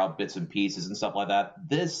figure out bits and pieces and stuff like that.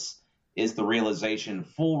 This is the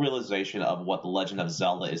full realization of what The Legend of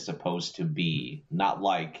Zelda is supposed to be, not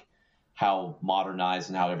like how modernized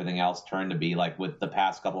and how everything else turned to be, like with the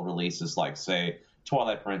past couple releases, like, say,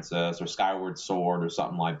 Twilight Princess or Skyward Sword or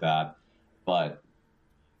something like that. But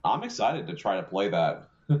I'm excited to try to play that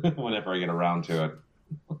whenever I get around to it.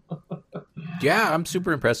 Yeah, I'm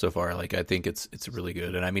super impressed so far. Like, I think it's really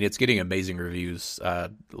good, and I mean, it's getting amazing reviews,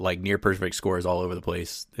 like near perfect scores all over the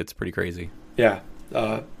place. It's pretty crazy. Yeah,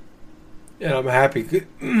 and I'm happy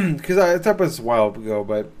because I talked about this a while ago,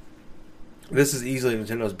 but this is easily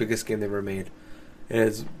Nintendo's biggest game they've ever made, and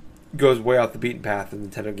it goes way off the beaten path of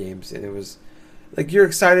Nintendo games. And it was like, you're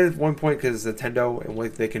excited at one point because it's Nintendo and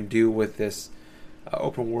what they can do with this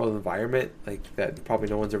open world environment, like that probably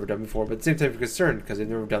no one's ever done before. But at the same time, you're concerned because they've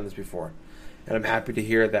never done this before. And I'm happy to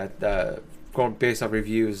hear that going based off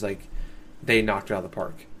reviews, like they knocked it out of the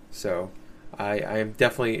park. So I am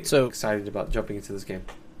definitely excited about jumping into this game.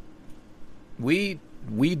 We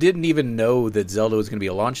didn't even know that Zelda was going to be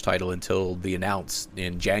a launch title until the announce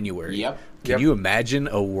in January. Yep. Can you imagine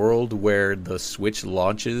a world where the Switch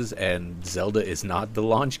launches and Zelda is not the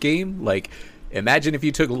launch game? Like, imagine if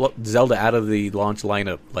you took Zelda out of the launch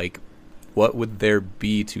lineup. Like, what would there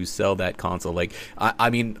be to sell that console? Like, I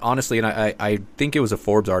mean, honestly, and I think it was a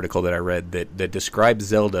Forbes article that I read that described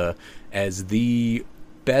Zelda as the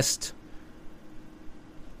best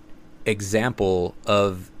example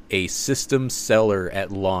of a system seller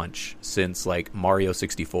at launch since, like, Mario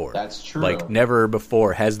 64. That's true. Like, never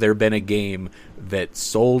before has there been a game that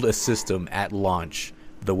sold a system at launch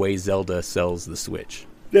the way Zelda sells the Switch.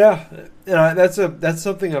 Yeah, and that's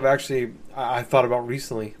something I've actually I thought about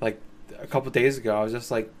recently. Like a couple of days ago, I was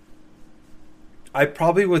just like, I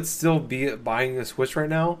probably would still be buying the Switch right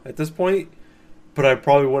now at this point, but I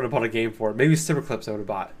probably wouldn't have bought a game for it. Maybe Silver Clips I would have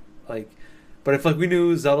bought. Like, but if like we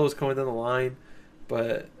knew Zelda was coming down the line,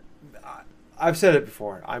 but I've said it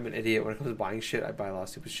before. I'm an idiot when it comes to buying shit. I buy a lot of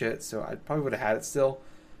stupid shit, so I probably would have had it still.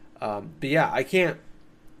 But yeah, I can't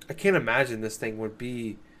imagine this thing would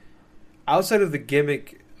be outside of the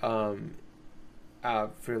gimmick, for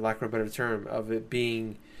lack of a better term, of it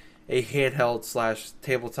being a handheld /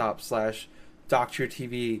 tabletop / dock to your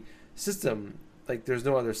TV system. Like, there's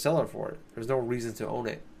no other seller for it. There's no reason to own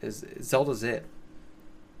it. Zelda's it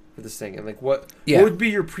for this thing. And like, what would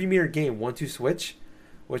be your premier game? 1-2 Switch,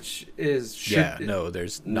 which is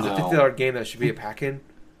there's not a $50 game that should be a pack-in.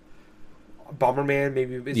 Bomberman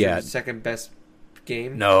maybe is your second best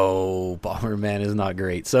game. No, Bomberman is not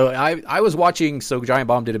great. So I was watching. So Giant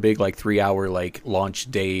Bomb did a big 3-hour launch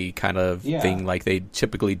day kind of thing, like they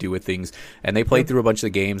typically do with things, and they played through a bunch of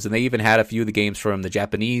the games, and they even had a few of the games from the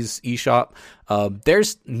Japanese eShop.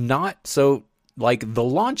 There's not the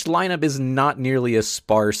launch lineup is not nearly as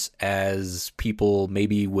sparse as people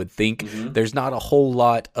maybe would think. Mm-hmm. There's not a whole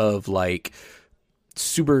lot of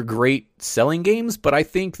super great selling games, but I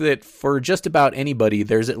think that for just about anybody,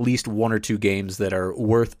 there's at least 1 or 2 games that are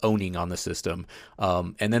worth owning on the system.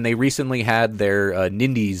 And then they recently had their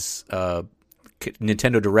Nindies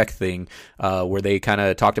Nintendo Direct thing, where they kind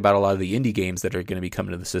of talked about a lot of the indie games that are going to be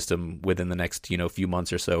coming to the system within the next few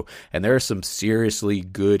months or so. And there are some seriously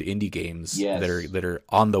good indie games that are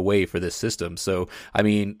on the way for this system. So I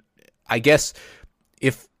mean, I guess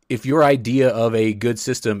if your idea of a good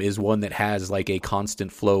system is one that has a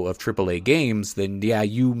constant flow of AAA games, then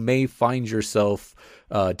you may find yourself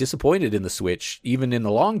disappointed in the Switch, even in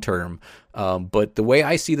the long term. But the way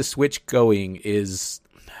I see the Switch going is,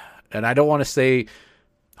 and I don't want to say,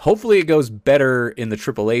 hopefully it goes better in the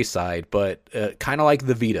AAA side, but kind of like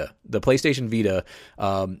the Vita, the PlayStation Vita.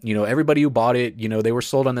 Everybody who bought it, they were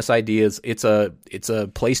sold on this idea. It's a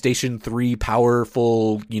PlayStation 3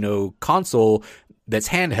 powerful, console that's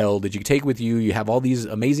handheld that you can take with you. You have all these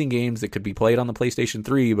amazing games that could be played on the PlayStation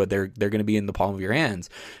 3, but they're going to be in the palm of your hands.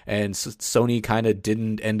 And Sony kind of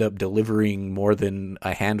didn't end up delivering more than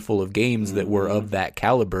a handful of games that were of that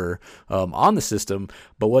caliber on the system.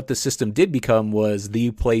 But what the system did become was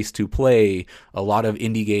the place to play a lot of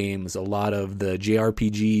indie games, a lot of the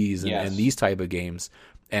JRPGs and these type of games.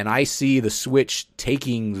 And I see the Switch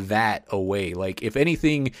taking that away. If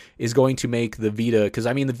anything is going to make the Vita, because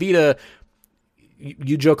I mean the Vita,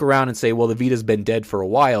 you joke around and say, well, the Vita's been dead for a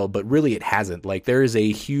while, but really it hasn't. There is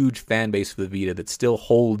a huge fan base for the Vita that still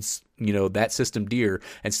holds, that system dear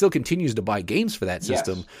and still continues to buy games for that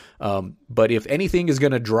system. Yes. But if anything is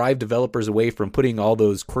going to drive developers away from putting all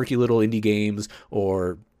those quirky little indie games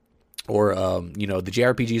or or the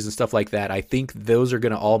JRPGs and stuff like that, I think those are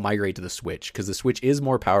going to all migrate to the Switch because the Switch is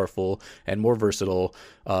more powerful and more versatile.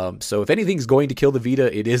 So if anything's going to kill the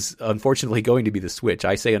Vita, it is unfortunately going to be the Switch.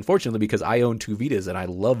 I say unfortunately because I own 2 Vitas and I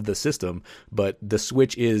love the system, but the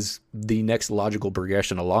Switch is the next logical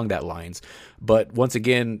progression along that lines. But once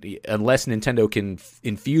again, unless Nintendo can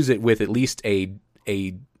infuse it with at least a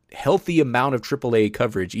healthy amount of AAA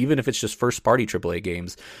coverage, even if it's just first-party AAA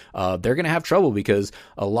games, they're going to have trouble because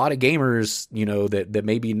a lot of gamers, that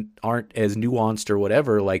maybe aren't as nuanced or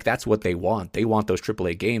whatever, like that's what they want. They want those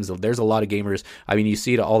AAA games. There's a lot of gamers. I mean, you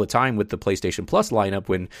see it all the time with the PlayStation Plus lineup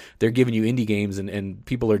when they're giving you indie games and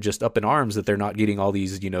people are just up in arms that they're not getting all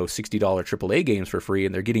these, $60 AAA games for free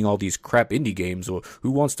and they're getting all these crap indie games. Well,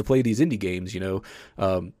 who wants to play these indie games,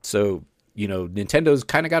 So Nintendo's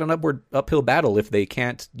kind of got an uphill battle if they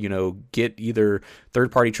can't, get either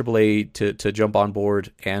third-party AAA to jump on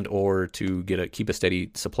board and or to keep a steady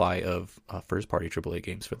supply of first-party AAA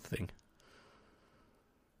games for the thing.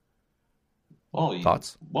 Well,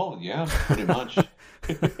 thoughts? Well, yeah, pretty much.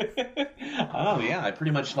 Oh yeah, I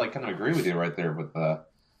pretty much kind of agree with you right there with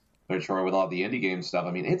Troy, with all the indie game stuff.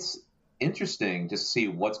 I mean, it's interesting to see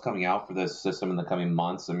what's coming out for this system in the coming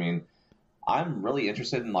months. I mean, I'm really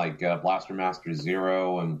interested in Blaster Master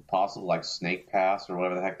Zero and possible Snake Pass or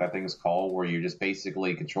whatever the heck that thing is called, where you're just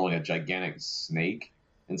basically controlling a gigantic snake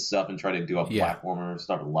and stuff and try to do a platformer and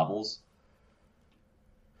stuff levels.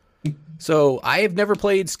 So I have never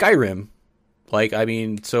played Skyrim.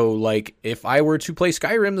 If I were to play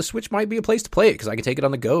Skyrim, the Switch might be a place to play it because I can take it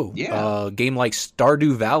on the go. Yeah. Game like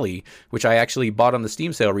Stardew Valley, which I actually bought on the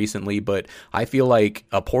Steam sale recently, but I feel like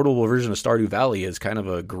a portable version of Stardew Valley is kind of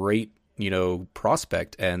a great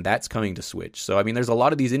prospect, and that's coming to Switch. So, I mean, there's a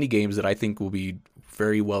lot of these indie games that I think will be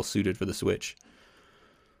very well suited for the Switch.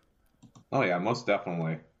 Oh, yeah, most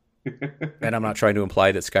definitely. And I'm not trying to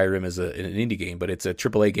imply that Skyrim is an indie game, but it's a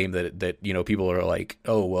AAA game that people are like,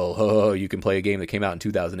 oh, well, you can play a game that came out in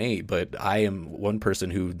 2008, but I am one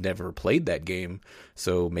person who never played that game,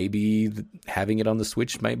 so maybe having it on the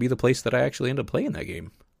Switch might be the place that I actually end up playing that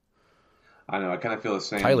game. I know, I kind of feel the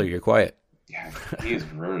same. Tyler, you're quiet. Yeah, he is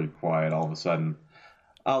really quiet all of a sudden.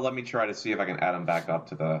 Let me try to see if I can add him back up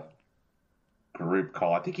to the group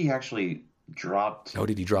call. I think he actually dropped. Oh,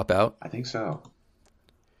 did he drop out? I think so.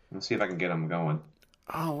 Let's see if I can get him going.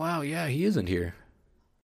 Oh, wow. Yeah, he isn't here.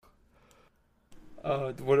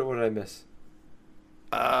 What did I miss?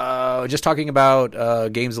 Just talking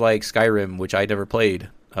about games like Skyrim, which I never played.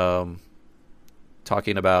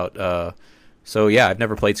 Talking about... So yeah, I've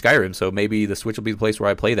never played Skyrim, so maybe the Switch will be the place where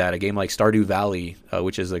I play that. A game like Stardew Valley,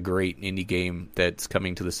 which is a great indie game that's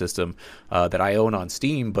coming to the system that I own on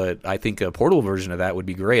Steam, but I think a portable version of that would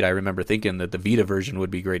be great. I remember thinking that the Vita version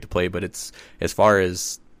would be great to play, but it's, as far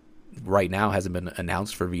as right now, hasn't been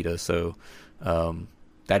announced for Vita, so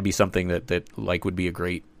that'd be something that would be a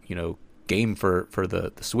great game for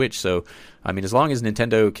the Switch. So I mean, as long as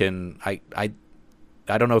Nintendo can, I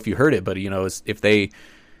don't know if you heard it, but if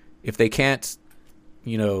they can't,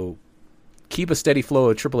 keep a steady flow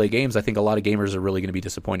of AAA games, I think a lot of gamers are really going to be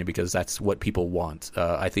disappointed because that's what people want.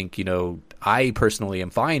 I think, I personally am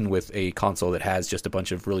fine with a console that has just a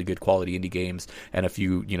bunch of really good quality indie games and a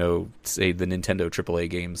few, say the Nintendo AAA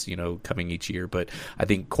games, coming each year. But I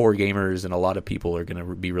think core gamers and a lot of people are going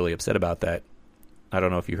to be really upset about that. I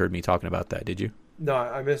don't know if you heard me talking about that. Did you? No,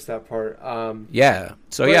 I missed that part. Yeah.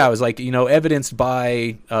 So, I was like, evidenced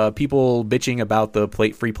by people bitching about the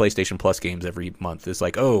free PlayStation Plus games every month. It's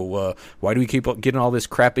like, why do we keep getting all this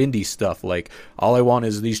crap indie stuff? Like, all I want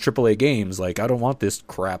is these AAA games. Like, I don't want this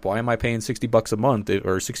crap. Why am I paying $60 a month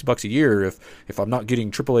or $60 a year if I'm not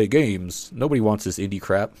getting AAA games? Nobody wants this indie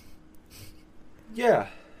crap. Yeah.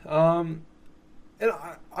 And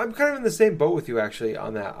I'm kind of in the same boat with you, actually,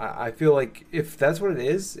 on that. I feel like if that's what it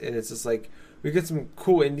is, and it's just like, we get some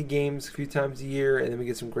cool indie games a few times a year, and then we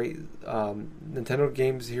get some great Nintendo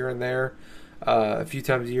games here and there a few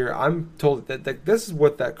times a year. I'm told that this is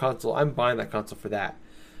what that console, I'm buying that console for that.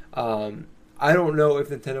 I don't know if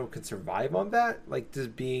Nintendo can survive on that, like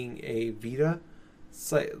just being a Vita,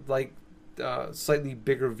 slightly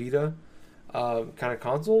bigger Vita kind of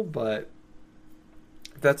console, but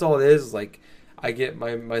if that's all it is, like, I get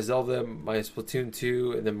my Zelda, my Splatoon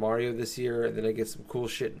 2, and then Mario this year, and then I get some cool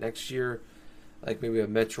shit next year, like maybe a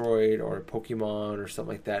Metroid or a Pokemon or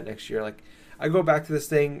something like that next year. Like, I go back to this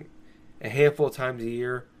thing a handful of times a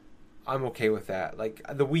year. I'm okay with that. Like,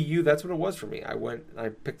 the Wii U, that's what it was for me. I went and I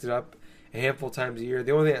picked it up a handful of times a year.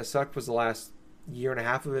 The only thing that sucked was the last year and a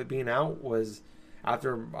half of it being out was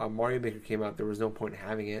after Mario Maker came out, there was no point in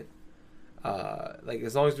having it. Like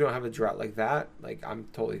as long as we don't have a drought like that, like I'm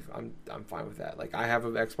fine with that. Like I have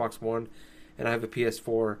an Xbox One, and I have a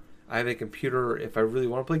PS4. I have a computer. If I really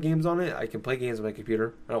want to play games on it, I can play games on my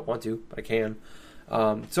computer. I don't want to, but I can.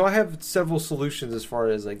 So I have several solutions as far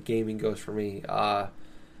as like gaming goes for me.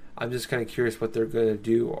 I'm just kind of curious what they're going to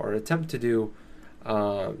do or attempt to do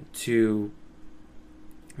to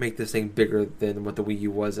make this thing bigger than what the Wii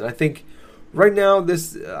U was. And I think right now,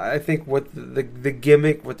 I think what the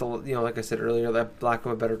gimmick with the, like I said earlier, that lack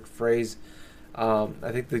of a better phrase,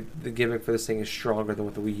 I think the gimmick for this thing is stronger than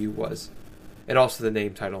what the Wii U was. And also the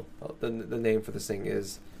name title. The name for this thing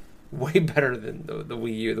is way better than the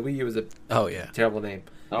Wii U. The Wii U is a terrible name.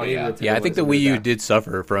 Oh, yeah. Yeah, I think the Wii U did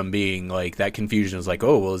suffer from being like that confusion. Is like,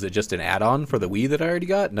 oh, well, is it just an add-on for the Wii that I already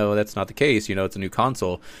got? No, that's not the case. It's a new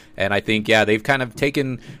console. And I think, they've kind of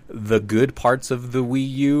taken the good parts of the Wii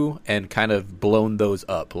U and kind of blown those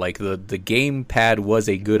up. Like the gamepad was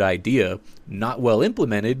a good idea, not well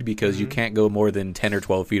implemented because you can't go more than 10 or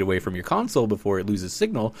 12 feet away from your console before it loses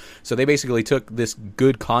signal. So they basically took this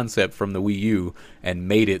good concept from the Wii U and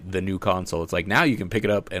made it the new console. It's like now you can pick it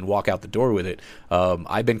up and walk out the door with it.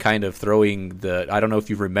 I've been kind of throwing I don't know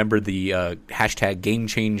if you remember the hashtag Game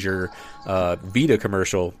Changer Vita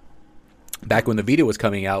commercial back when the Vita was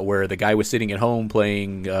coming out, where the guy was sitting at home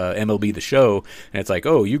playing MLB The Show, and it's like,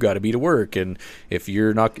 oh, you got to be to work, and if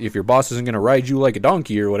your boss isn't going to ride you like a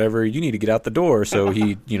donkey or whatever, you need to get out the door. So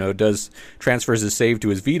he transfers his save to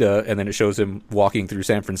his Vita, and then it shows him walking through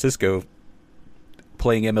San Francisco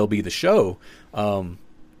playing MLB The Show.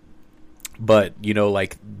 But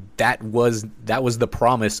like that was the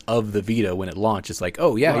promise of the Vita when it launched. It's like,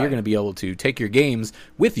 oh yeah, right, you're going to be able to take your games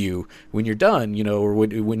with you when you're done, or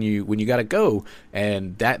when you got to go,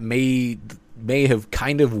 and that may have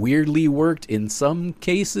kind of weirdly worked in some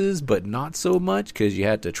cases, but not so much because you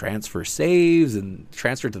had to transfer saves and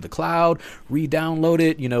transfer it to the cloud, re-download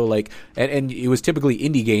it, and it was typically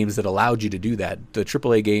indie games that allowed you to do that. The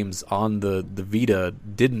AAA games on the Vita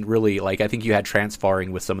didn't really, I think you had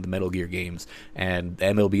transferring with some of the Metal Gear games, and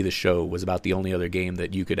MLB The Show was about the only other game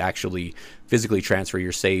that you could actually physically transfer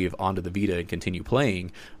your save onto the Vita and continue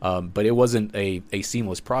playing, but it wasn't a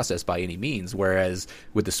seamless process by any means, whereas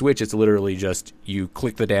with the Switch, it's literally just you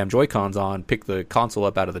click the damn Joy-Cons on, pick the console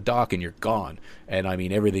up out of the dock, and you're gone. And I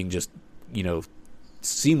mean, everything just,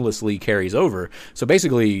 seamlessly carries over. So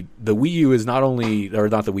basically, the Wii U is not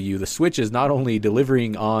the Switch is not only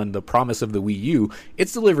delivering on the promise of the Wii U,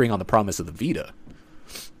 it's delivering on the promise of the Vita.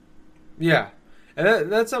 Yeah.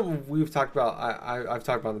 And that's something we've talked about, I've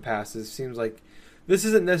talked about in the past. It seems like this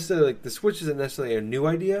isn't necessarily, the Switch isn't necessarily a new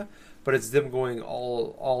idea, but it's them going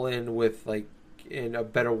all in with, in a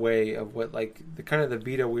better way of what the kind of the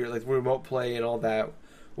Vita remote play and all that,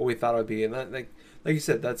 what we thought it would be. And that like you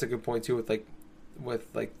said, that's a good point too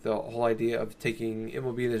with the whole idea of taking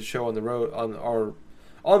MLB The Show on the road on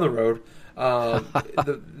the road. The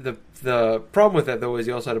problem with that though is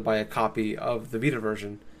you also had to buy a copy of the Vita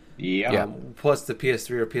version, plus the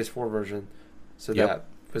PS3 or PS4 version, so that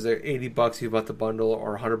was $80 you bought the bundle,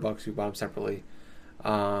 or $100 you bought them separately.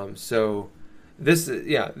 So this,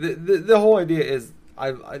 the whole idea is,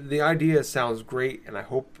 the idea sounds great, and I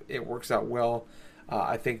hope it works out well.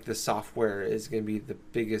 I think the software is going to be the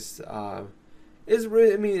biggest. And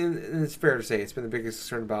it's fair to say it's been the biggest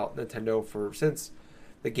concern about Nintendo since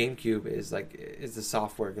the GameCube. Is the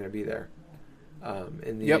software going to be there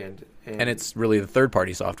in the end? And it's really the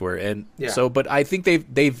third-party software, and so. But I think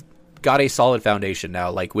they've got a solid foundation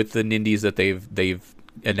now, with the Nindies that they've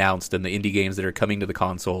announced and the indie games that are coming to the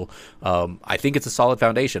console. I think it's a solid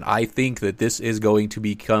foundation. I think that this is going to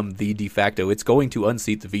become the de facto. It's going to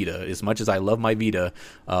unseat the Vita. As much as I love my Vita,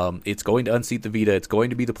 it's going to unseat the Vita. It's going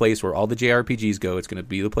to be the place where all the JRPGs go. It's going to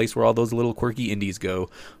be the place where all those little quirky indies go.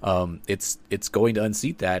 It's going to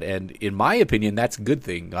unseat that, and in my opinion, that's a good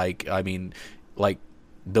thing.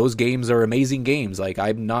 Those games are amazing games.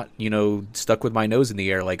 I'm not, stuck with my nose in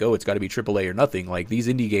the air it's got to be AAA or nothing. These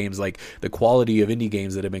indie games, the quality of indie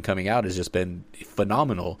games that have been coming out has just been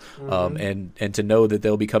phenomenal. Mm-hmm. And to know that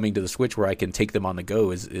they'll be coming to the Switch where I can take them on the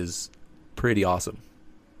go is pretty awesome.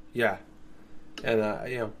 Yeah. And,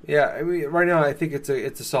 right now I think it's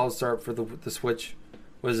a solid start for the Switch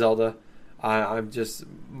with Zelda.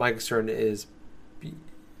 My concern is,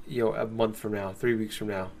 a month from now, 3 weeks from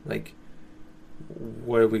now,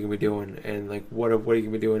 what are we gonna be doing, and what are you gonna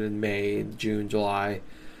be doing in May, June, July?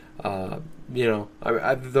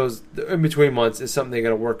 Those in between months is something they got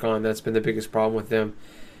to work on. That's been the biggest problem with them,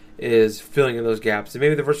 is filling in those gaps, and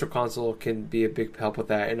maybe the Virtual Console can be a big help with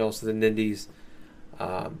that, and also the Nindies.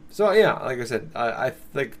 Like I said, I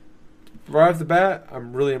think right off the bat,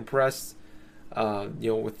 I'm really impressed.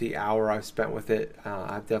 With the hour I've spent with it,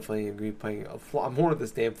 I've definitely agreed playing a lot more of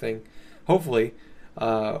this damn thing. Hopefully,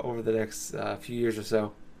 over the next few years or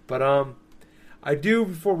so. But I do,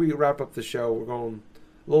 before we wrap up the show, we're going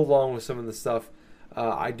a little long with some of the stuff.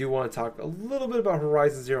 I do want to talk a little bit about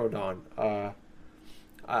Horizon Zero Dawn.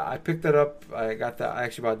 I picked that up. I got that. I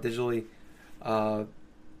actually bought it digitally.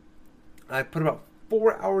 I put about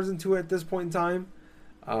 4 hours into it at this point in time.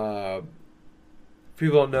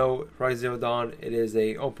 People don't know Horizon Zero Dawn. It is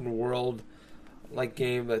a open world like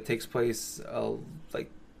game that takes place like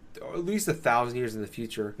at least 1,000 years in the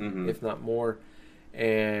future, if not more.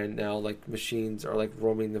 And now like machines are like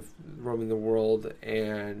roaming the world,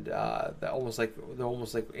 and they're almost like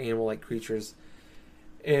animal like creatures.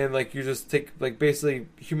 And like you just take like basically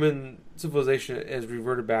human civilization is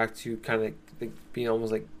reverted back to kind of like being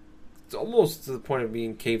almost to the point of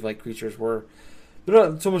being cave like creatures, where they're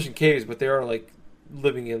not so much in caves, but they are like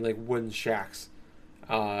living in like wooden shacks,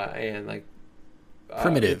 and like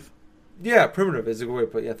primitive. Primitive is a good way to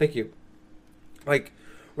put it. Yeah, thank you. Like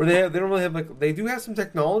where they don't really have like, they do have some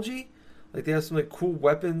technology, like they have some like cool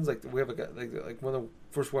weapons. Like we have like one of the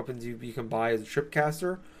first weapons you can buy is a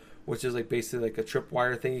tripcaster, which is like basically like a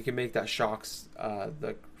tripwire thing you can make that shocks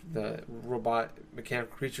the robot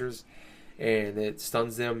mechanical creatures, and it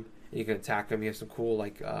stuns them. And you can attack them. You have some cool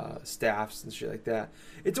like staffs and shit like that.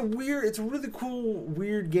 It's a really cool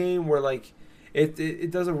weird game where like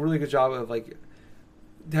it does a really good job of like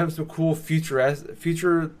having some cool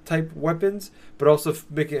future type weapons, but also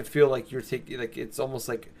making it feel like you're taking like it's almost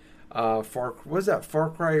like Far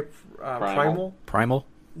Cry Primal.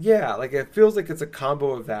 Yeah, like it feels like it's a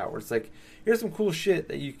combo of that, where it's like, here's some cool shit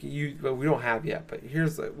that but we don't have yet. But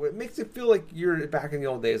here's like, what makes it feel like you're back in the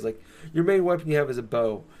old days. Like your main weapon you have is a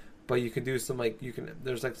bow, but you can do some like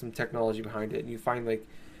there's like some technology behind it, and you find like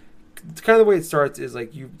it's kind of the way it starts is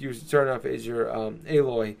like you start off as your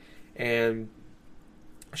Aloy, and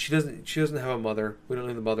she doesn't have a mother. We don't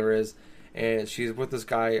know who the mother is, and she's with this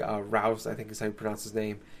guy Rouse, I think is how you pronounce his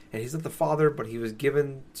name. And he's not the father, but he was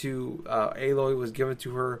given to Aloy was given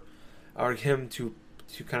to her or him to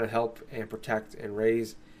kind of help and protect and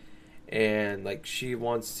raise. And like she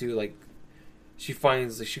wants to like she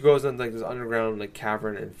goes into like this underground like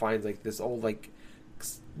cavern and finds like this old like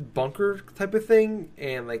bunker type of thing,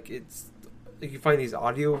 and like it's like you find these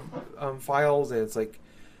audio files, and it's like,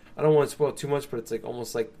 I don't want to spoil too much, but it's like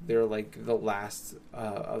almost like they're like the last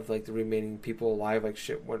of like the remaining people alive. Like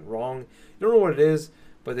shit went wrong. You don't know what it is,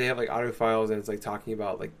 but they have like audio files, and it's like talking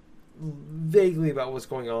about like vaguely about what's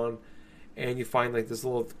going on. And you find like this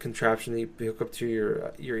little contraption that you hook up to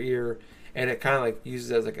your ear, and it kind of like uses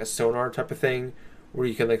it as like a sonar type of thing, where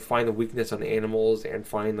you can like find the weakness on animals and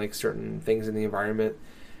find like certain things in the environment.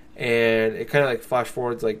 And it kind of like flash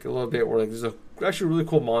forwards like a little bit, where like there's actually a really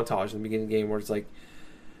cool montage in the beginning of the game where it's like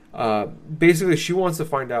basically she wants to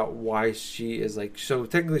find out why she is like, so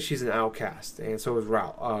technically she's an outcast, and so is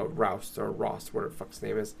Roust or Ross, whatever the fuck his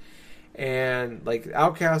name is. And like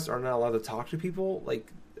outcasts are not allowed to talk to people, like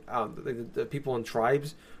the people in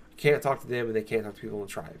tribes can't talk to them, and they can't talk to people in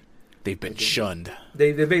the tribe. They've been shunned.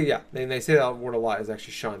 They say that word a lot, is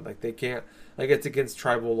actually shunned. Like they can't, like it's against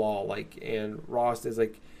tribal law. Like, and Ross is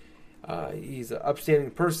like he's an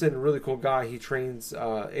upstanding person, a really cool guy. He trains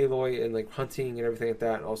Aloy in like hunting and everything like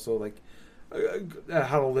that, and also like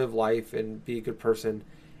how to live life and be a good person.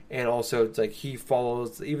 And also it's like he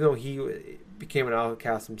follows, even though he became an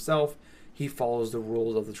outcast himself, he follows the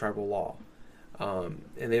rules of the tribal law. And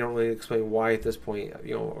they don't really explain why at this point,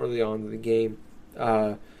 early on in the game.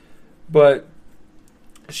 But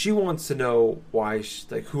she wants to know why,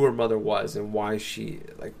 who her mother was, and why she,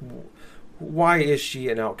 why is she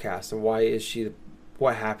an outcast, and why is she,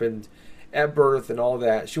 what happened at birth and all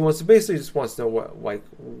that. She basically just wants to know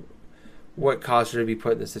what caused her to be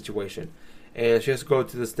put in this situation. And she has to go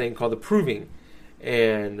to this thing called the Proving.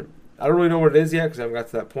 And I don't really know what it is yet, because I haven't got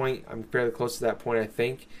to that point. I'm fairly close to that point, I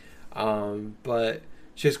think. But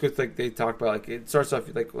she just goes, like they talk about, it starts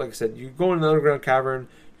off like I said, you go in an underground cavern.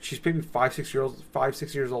 She's maybe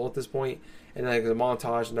 5-6 years old at this point, and then there's a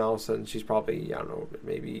montage, and all of a sudden she's probably, I don't know,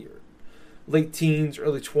 maybe late teens,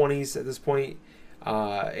 early 20s at this point,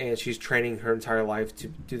 and she's training her entire life to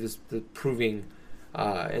do the Proving,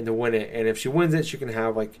 and to win it. And if she wins it, she can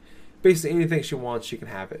have basically anything she wants, she can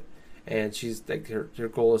have it. And she's her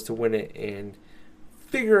goal is to win it and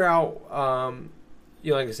figure out,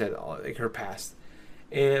 like I said, her past.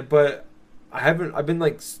 But I've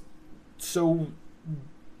been so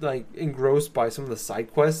engrossed by some of the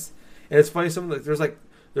side quests. And it's funny,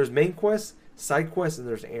 there's main quests, side quests, and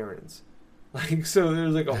there's errands. So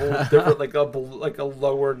there's a whole different a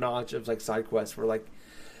lower notch of side quests where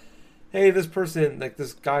hey, this person, like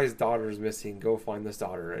this guy's daughter is missing. Go find this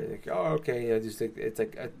daughter. And like, oh, okay. You know, just like it's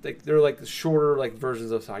like they're like shorter like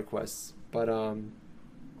versions of side quests. But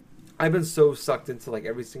I've been so sucked into like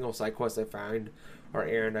every single side quest I find or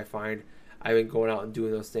errand I find. I've been going out and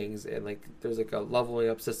doing those things, and like there's like a leveling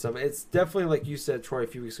up system. It's definitely like you said, Troy, a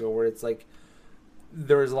few weeks ago, where it's like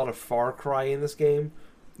there is a lot of Far Cry in this game.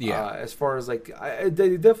 Yeah. As far as like,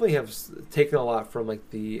 they definitely have taken a lot from like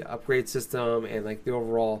the upgrade system and like the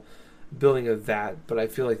overall building of that. But I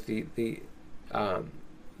feel like the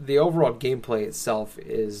overall gameplay itself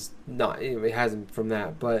is not. It hasn't from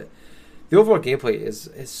that, but the overall gameplay is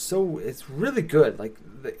so it's really good. Like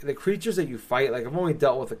the creatures that you fight, like I've only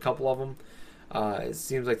dealt with a couple of them. It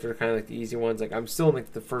seems like they're kind of like the easy ones. Like I'm still in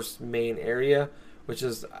like the first main area, which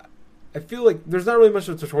is I feel like there's not really much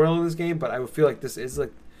of a tutorial in this game, but I would feel like this is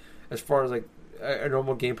like as far as like a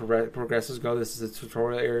normal game progresses go, this is a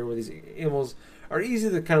tutorial area where these animals are easy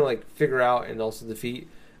to kind of like figure out and also defeat.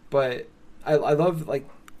 But I love like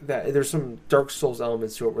that there's some Dark Souls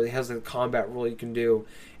elements to it where it has like a combat rule you can do,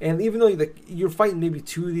 and even though you're fighting maybe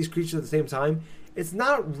two of these creatures at the same time, it's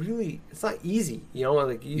not easy, you know.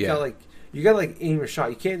 Like you gotta like aim your shot.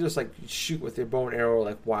 You can't just like shoot with your bow and arrow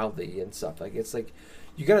like wildly and stuff. Like it's like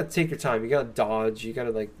you gotta take your time. You gotta dodge. You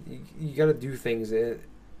gotta like you gotta do things.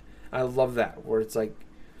 I love that where it's like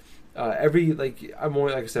every like I'm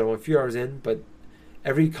only like I said I'm only a few hours in, but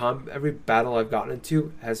every battle I've gotten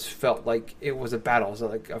into has felt like it was a battle. It's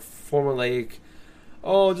not like a formulaic,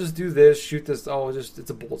 oh, just do this, shoot this. Oh, it's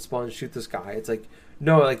a bullet sponge, shoot this guy. It's like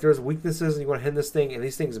no, like there's weaknesses, and you want to hit this thing, and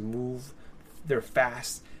these things move. They're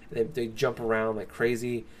fast, and they jump around like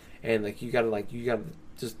crazy, and like you gotta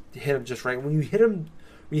just hit them just right. When you hit them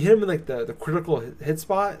in like the critical hit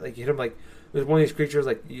spot, like you hit them like there's one of these creatures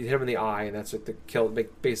like you hit them in the eye, and that's like the kill,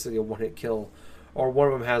 basically a one hit kill, or one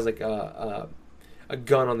of them has like a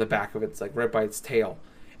gun on the back of it, it's like right by its tail,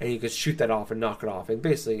 and you can shoot that off and knock it off, and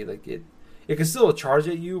basically like it can still charge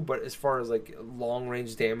at you, but as far as like long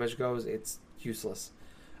range damage goes, it's useless.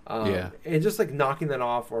 And just like knocking that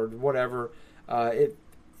off or whatever,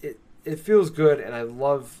 it feels good, and I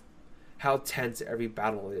love how tense every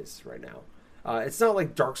battle is right now. It's not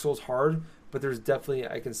like Dark Souls hard, but there's definitely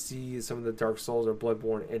I can see some of the Dark Souls or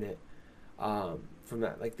Bloodborne in it. From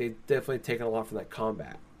that, like they definitely taken a lot from that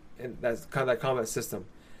combat. And that's kind of that combat system,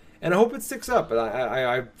 and I hope it sticks up. But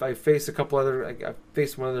I face a couple other. I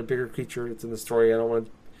faced one other bigger creature that's in the story. I don't want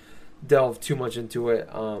to delve too much into it.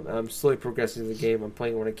 I'm slowly progressing the game. I'm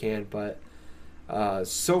playing when I can, but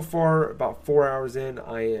so far about 4 hours in,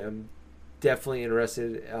 I am definitely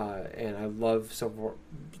interested, and I love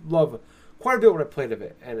quite a bit what I played of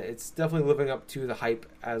it, and it's definitely living up to the hype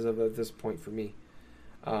as of this point for me.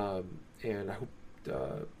 And I hope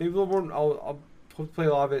maybe a little more. I'll hope to play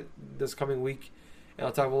a lot of it this coming week, and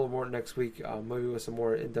I'll talk a little more next week, maybe with some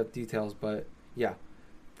more in-depth details. But yeah,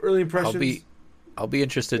 early impressions. I'll be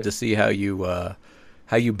interested to see how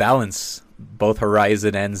you balance both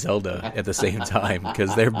Horizon and Zelda at the same time,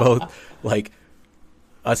 because they're both like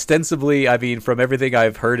ostensibly, I mean, from everything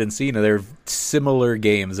I've heard and seen, they're similar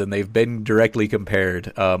games, and they've been directly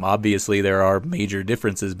compared. Obviously, there are major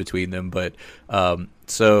differences between them, but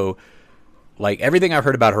so. Like, everything I've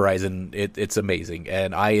heard about Horizon, it's amazing,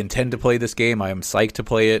 and I intend to play this game. I am psyched to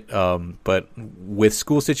play it, but with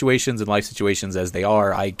school situations and life situations as they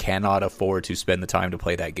are, I cannot afford to spend the time to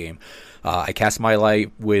play that game. I cast my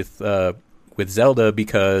light with Zelda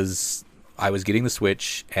because I was getting the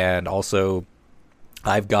Switch, and also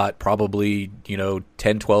I've got probably,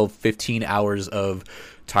 10, 12, 15 hours of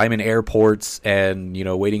time in airports and,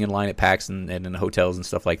 waiting in line at PAX and in hotels and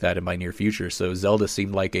stuff like that in my near future. So Zelda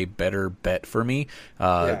seemed like a better bet for me,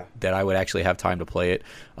 that I would actually have time to play it.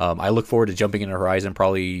 I look forward to jumping into Horizon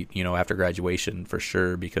probably, after graduation for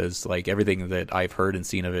sure, because like everything that I've heard and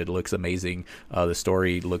seen of it looks amazing. The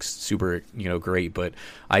story looks super, great, but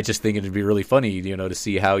I just think it'd be really funny, to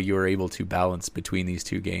see how you are able to balance between these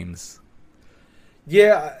two games.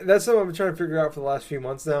 Yeah, that's something I've been trying to figure out for the last few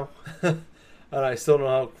months now. And I still don't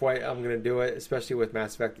know how quite I'm going to do it, especially with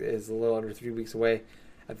Mass Effect is a little under 3 weeks away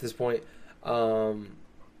at this point. Yeah, I'm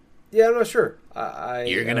not sure.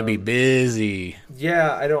 You're going to be busy.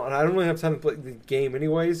 Yeah, I don't really have time to play the game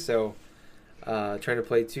anyways, so trying to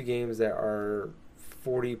play 2 games that are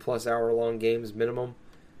 40-plus hour long games minimum.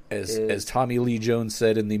 As Tommy Lee Jones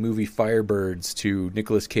said in the movie Firebirds to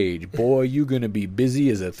Nicolas Cage, boy, you going to be busy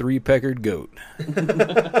as a 3-peckered goat.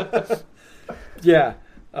 Yeah.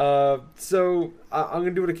 So I'm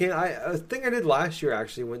gonna do what I can. A thing I did last year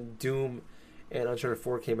actually when Doom and Uncharted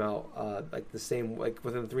 4 came out, like the same, like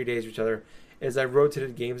within 3 days of each other, is I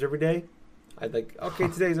rotated games every day. I'd like, okay,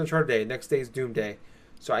 today's Uncharted day, next day's Doom day.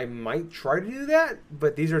 So I might try to do that,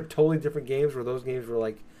 but these are totally different games where those games were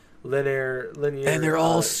like linear. And they're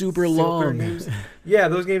all super long. Games. Yeah,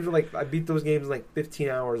 those games are like, I beat those games in like 15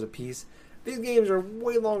 hours a piece. These games are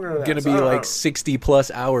way longer than that. Going to be like 60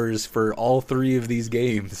 plus hours for all 3 of these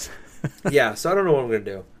games. Yeah, so I don't know what I'm going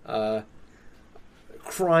to do.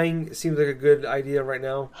 Crying seems like a good idea right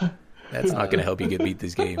now. That's not going to help you beat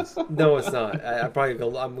these games. No, it's not. I'm going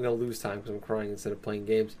to lose time because I'm crying instead of playing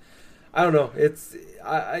games. I don't know. It's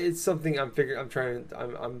something I'm going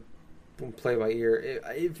to play by ear.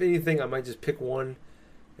 If anything, I might just pick one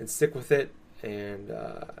and stick with it. And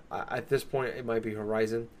at this point, it might be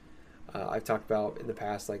Horizon. I've talked about in the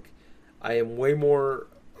past, like I am way more.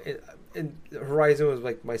 And Horizon was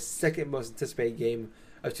like my second most anticipated game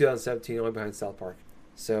of 2017, only behind South Park.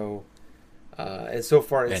 So, and so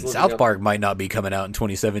far, it's South Park might not be coming out in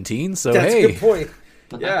 2017. So that's hey, a good point.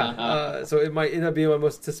 Yeah, so it might end up being my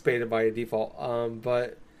most anticipated by default.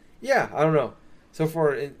 But yeah, I don't know. So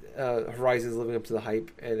far, Horizon's living up to the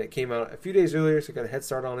hype, and it came out a few days earlier, so I got a head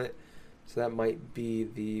start on it. So that might be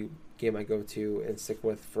the game I go to and stick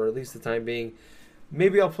with for at least the time being.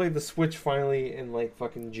 Maybe I'll play the Switch finally in like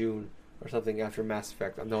fucking June or something after Mass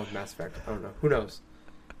Effect. I'm done with Mass Effect. I don't know. Who knows?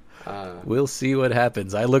 We'll see what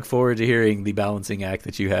happens. I look forward to hearing the balancing act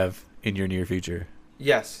that you have in your near future.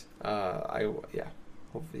 Yes. Yeah.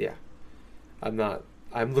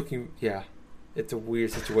 I'm looking. Yeah. It's a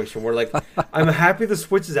weird situation where like I'm happy the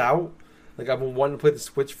Switch is out. Like I've been wanting to play the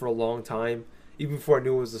Switch for a long time, even before I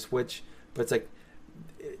knew it was the Switch. But it's like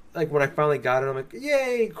when I finally got it, I'm like,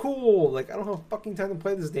 yay, cool. Like I don't have fucking time to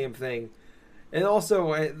play this damn thing. And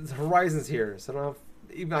also, Horizon's here, so I have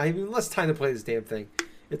even less time to play this damn thing.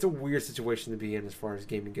 It's a weird situation to be in as far as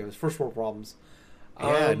gaming goes. First world problems.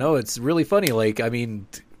 Yeah, no, it's really funny. Like, I mean,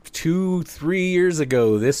 2-3 years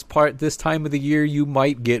ago, this time of the year, you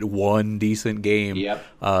might get one decent game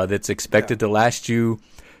that's expected to last you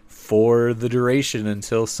for the duration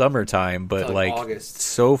until summertime. But like August.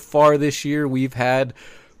 So far this year, we've had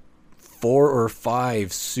 4 or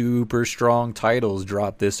 5 super strong titles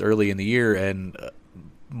drop this early in the year, and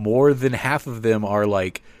more than half of them are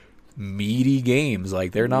like meaty games.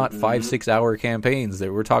 Like they're not 5-6 hour campaigns.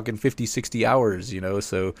 We're talking 50-60 hours, you know.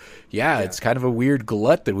 So yeah, it's kind of a weird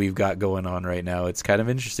glut that we've got going on right now. It's kind of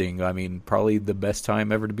interesting. I mean, probably the best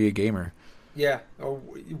time ever to be a gamer. Yeah, or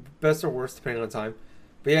best or worst depending on time.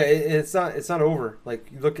 But yeah, it's not over. Like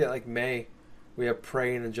you look at like May, we have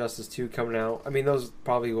Prey and Injustice 2 coming out. I mean, those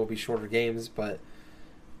probably will be shorter games, but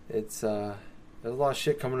it's there's a lot of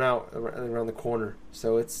shit coming out around the corner,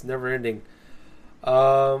 so it's never ending.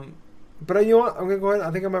 But you know what? I'm gonna go ahead.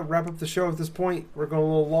 I think I might wrap up the show at this point. We're going a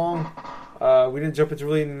little long. We didn't jump into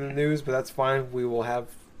really into the news, but that's fine. We will have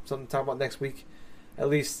something to talk about next week, at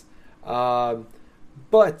least.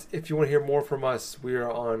 But if you want to hear more from us, we are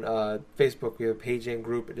on Facebook. We have a page and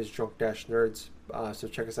group. It is Drunk-Nerds. So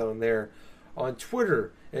check us out on there. On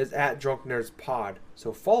Twitter, it is @DrunkNerdsPod.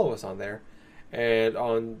 So follow us on there. And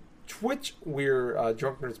on Twitch, we're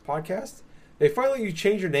Drunk Nerds Podcast. They finally let you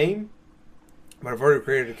change your name, but I've already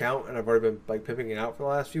created an account and I've already been like pimping it out for the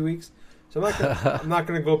last few weeks. So I'm not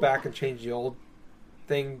gonna go back and change the old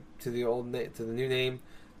thing to the new name.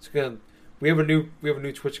 We have a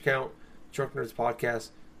new Twitch account, Drunk Nerds Podcast.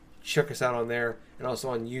 Check us out on there, and also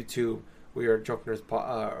on YouTube. We are Drunk Nerds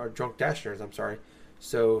or Drunk-Nerds. I'm sorry.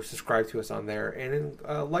 So subscribe to us on there and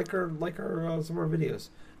like our some of our videos.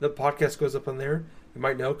 The podcast goes up on there. You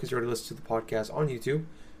might know because you already listened to the podcast on YouTube.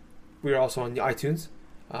 We are also on iTunes.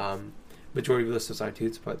 Majority of you listen to us on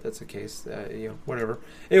iTunes, but that's the case. Whatever.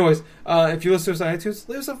 Anyways, if you listen to us on iTunes,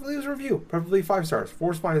 leave us a review. Preferably 5 stars.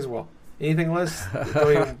 4 is fine as well. Anything less,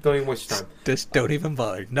 don't even waste your time. Just don't even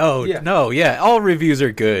bother. No. All reviews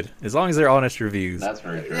are good as long as they're honest reviews. That's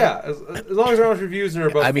very true. Yeah, as long as they're honest reviews and they're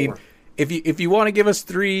above 4. mean, if you want to give us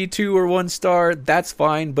 3, 2, or 1 star, that's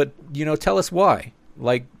fine. But tell us why.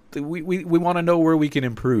 Like we want to know where we can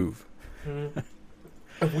improve. Mm-hmm.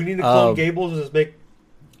 If we need to clone Gables and just make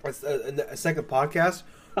a second podcast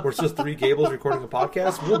where it's just 3 Gables recording a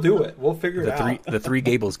podcast, we'll do it. We'll figure it out. The 3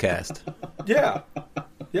 Gables cast. Yeah.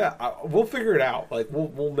 We'll figure it out. Like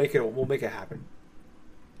we'll make it happen.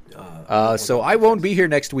 So I won't be here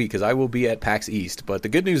next week because I will be at PAX East. But the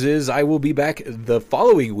good news is I will be back the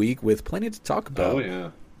following week with plenty to talk about.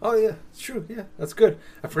 Oh yeah, it's true. Yeah, that's good.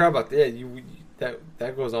 I forgot about that.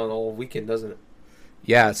 That goes on all weekend, doesn't it?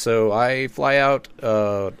 Yeah. So I fly out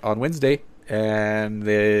on Wednesday, and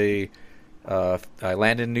I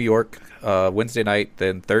land in New York Wednesday night.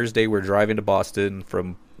 Then Thursday we're driving to Boston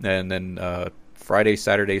and then Friday,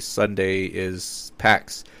 Saturday, Sunday is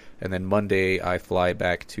PAX. And then Monday, I fly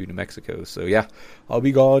back to New Mexico. So, yeah, I'll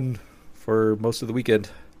be gone for most of the weekend.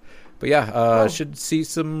 But yeah, should see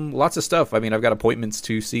lots of stuff. I mean, I've got appointments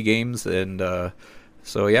to see games, and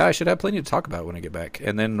so yeah, I should have plenty to talk about when I get back.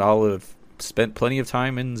 And then I'll have spent plenty of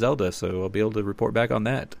time in Zelda, so I'll be able to report back on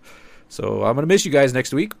that. So I'm gonna miss you guys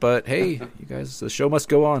next week, but hey, you guys, the show must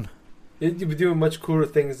go on. You'll be doing much cooler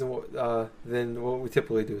things than what we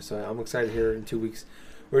typically do. So I'm excited to hear in 2 weeks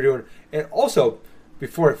we're doing. And also,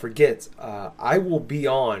 before I forget, I will be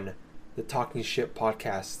on the Talking Ship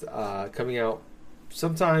podcast coming out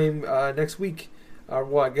sometime next week.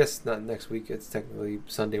 Well, I guess not next week. It's technically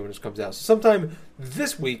Sunday when this comes out. So sometime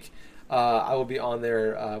this week, I will be on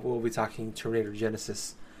there. We'll be talking Terminator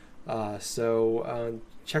Genesis. So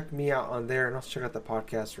check me out on there, and also check out the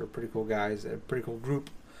podcast. We're pretty cool guys, a pretty cool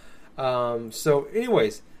group. So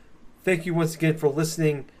anyways, thank you once again for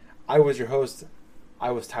listening. I was your host.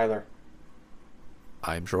 I was Tyler.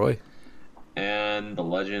 I'm Troy. And the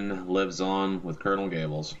legend lives on with Colonel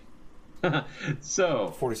Gables.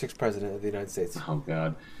 So 46th President of the United States. Oh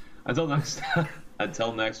God. Until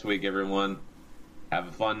next week, everyone. Have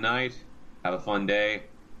a fun night. Have a fun day.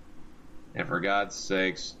 And for God's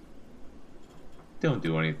sakes, don't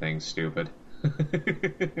do anything stupid.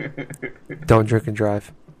 Don't drink and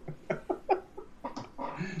drive.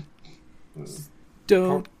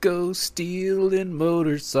 Don't go stealing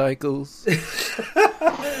motorcycles.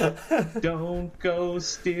 Don't go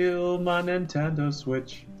steal my Nintendo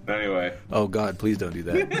Switch. Anyway. Oh God, please don't do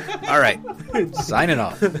that. All right. Signing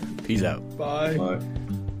off. Peace out. Bye. Bye.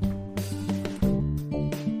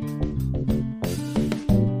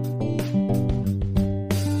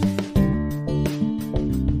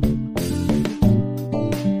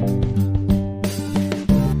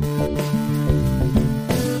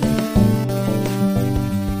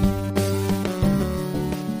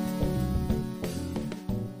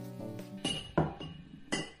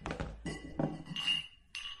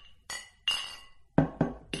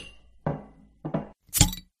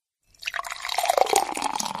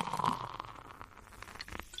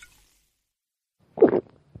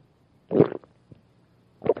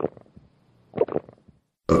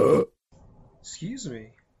 Excuse me.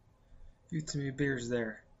 You too many beers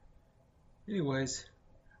there. Anyways,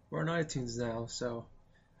 we're on iTunes now, so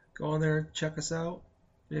go on there, check us out,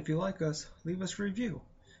 and if you like us, leave us a review,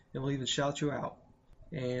 and we'll even shout you out.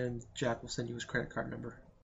 And Jack will send you his credit card number.